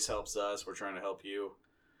 Always helps us. We're trying to help you.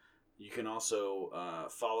 You can also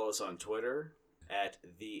follow us on Twitter at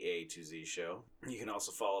the A to Z Show. You can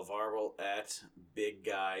also follow Varvel at Big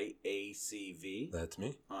Guy ACV. That's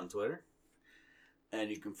me on Twitter. And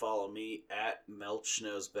you can follow me at Melch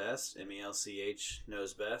Knows Best, MELCH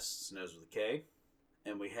Knows Best, knows with a K.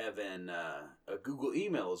 And we have a Google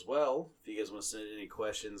email as well. If you guys want to send any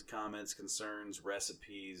questions, comments, concerns,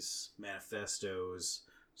 recipes, manifestos,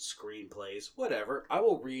 screenplays, whatever, I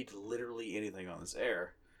will read literally anything on this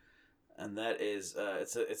air. And that is,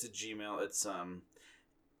 it's a Gmail. It's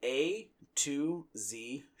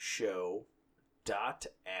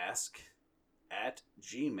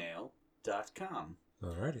a2zshow.ask@gmail.com.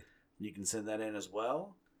 Alrighty. You can send that in as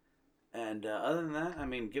well. And other than that, I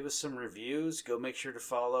mean, give us some reviews. Go make sure to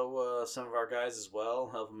follow some of our guys as well.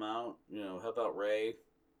 Help them out. Help out Ray.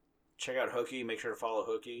 Check out Hookie. Make sure to follow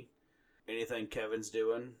Hookie. Anything Kevin's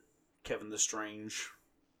doing. Kevin the Strange.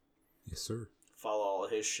 Yes, sir. Follow all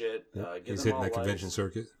of his shit. Yep. Give He's them hitting all that convention likes.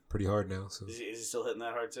 circuit pretty hard now. So. Is he still hitting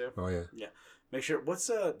that hard too? Oh, yeah. Yeah. Make sure.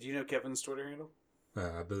 Do you know Kevin's Twitter handle?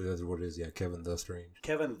 I believe that's what it is. Yeah, Kevin the Strange.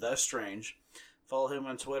 Kevin the Strange. Follow him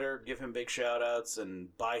on Twitter. Give him big shout outs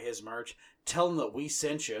and buy his merch. Tell him that we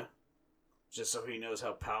sent you, just so he knows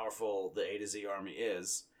how powerful the A to Z Army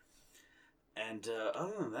is. And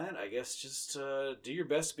other than that, I guess just do your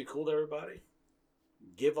best to be cool to everybody.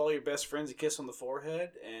 Give all your best friends a kiss on the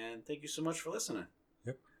forehead. And thank you so much for listening.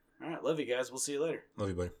 Yep. All right. Love you guys. We'll see you later. Love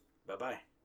you, buddy. Bye-bye.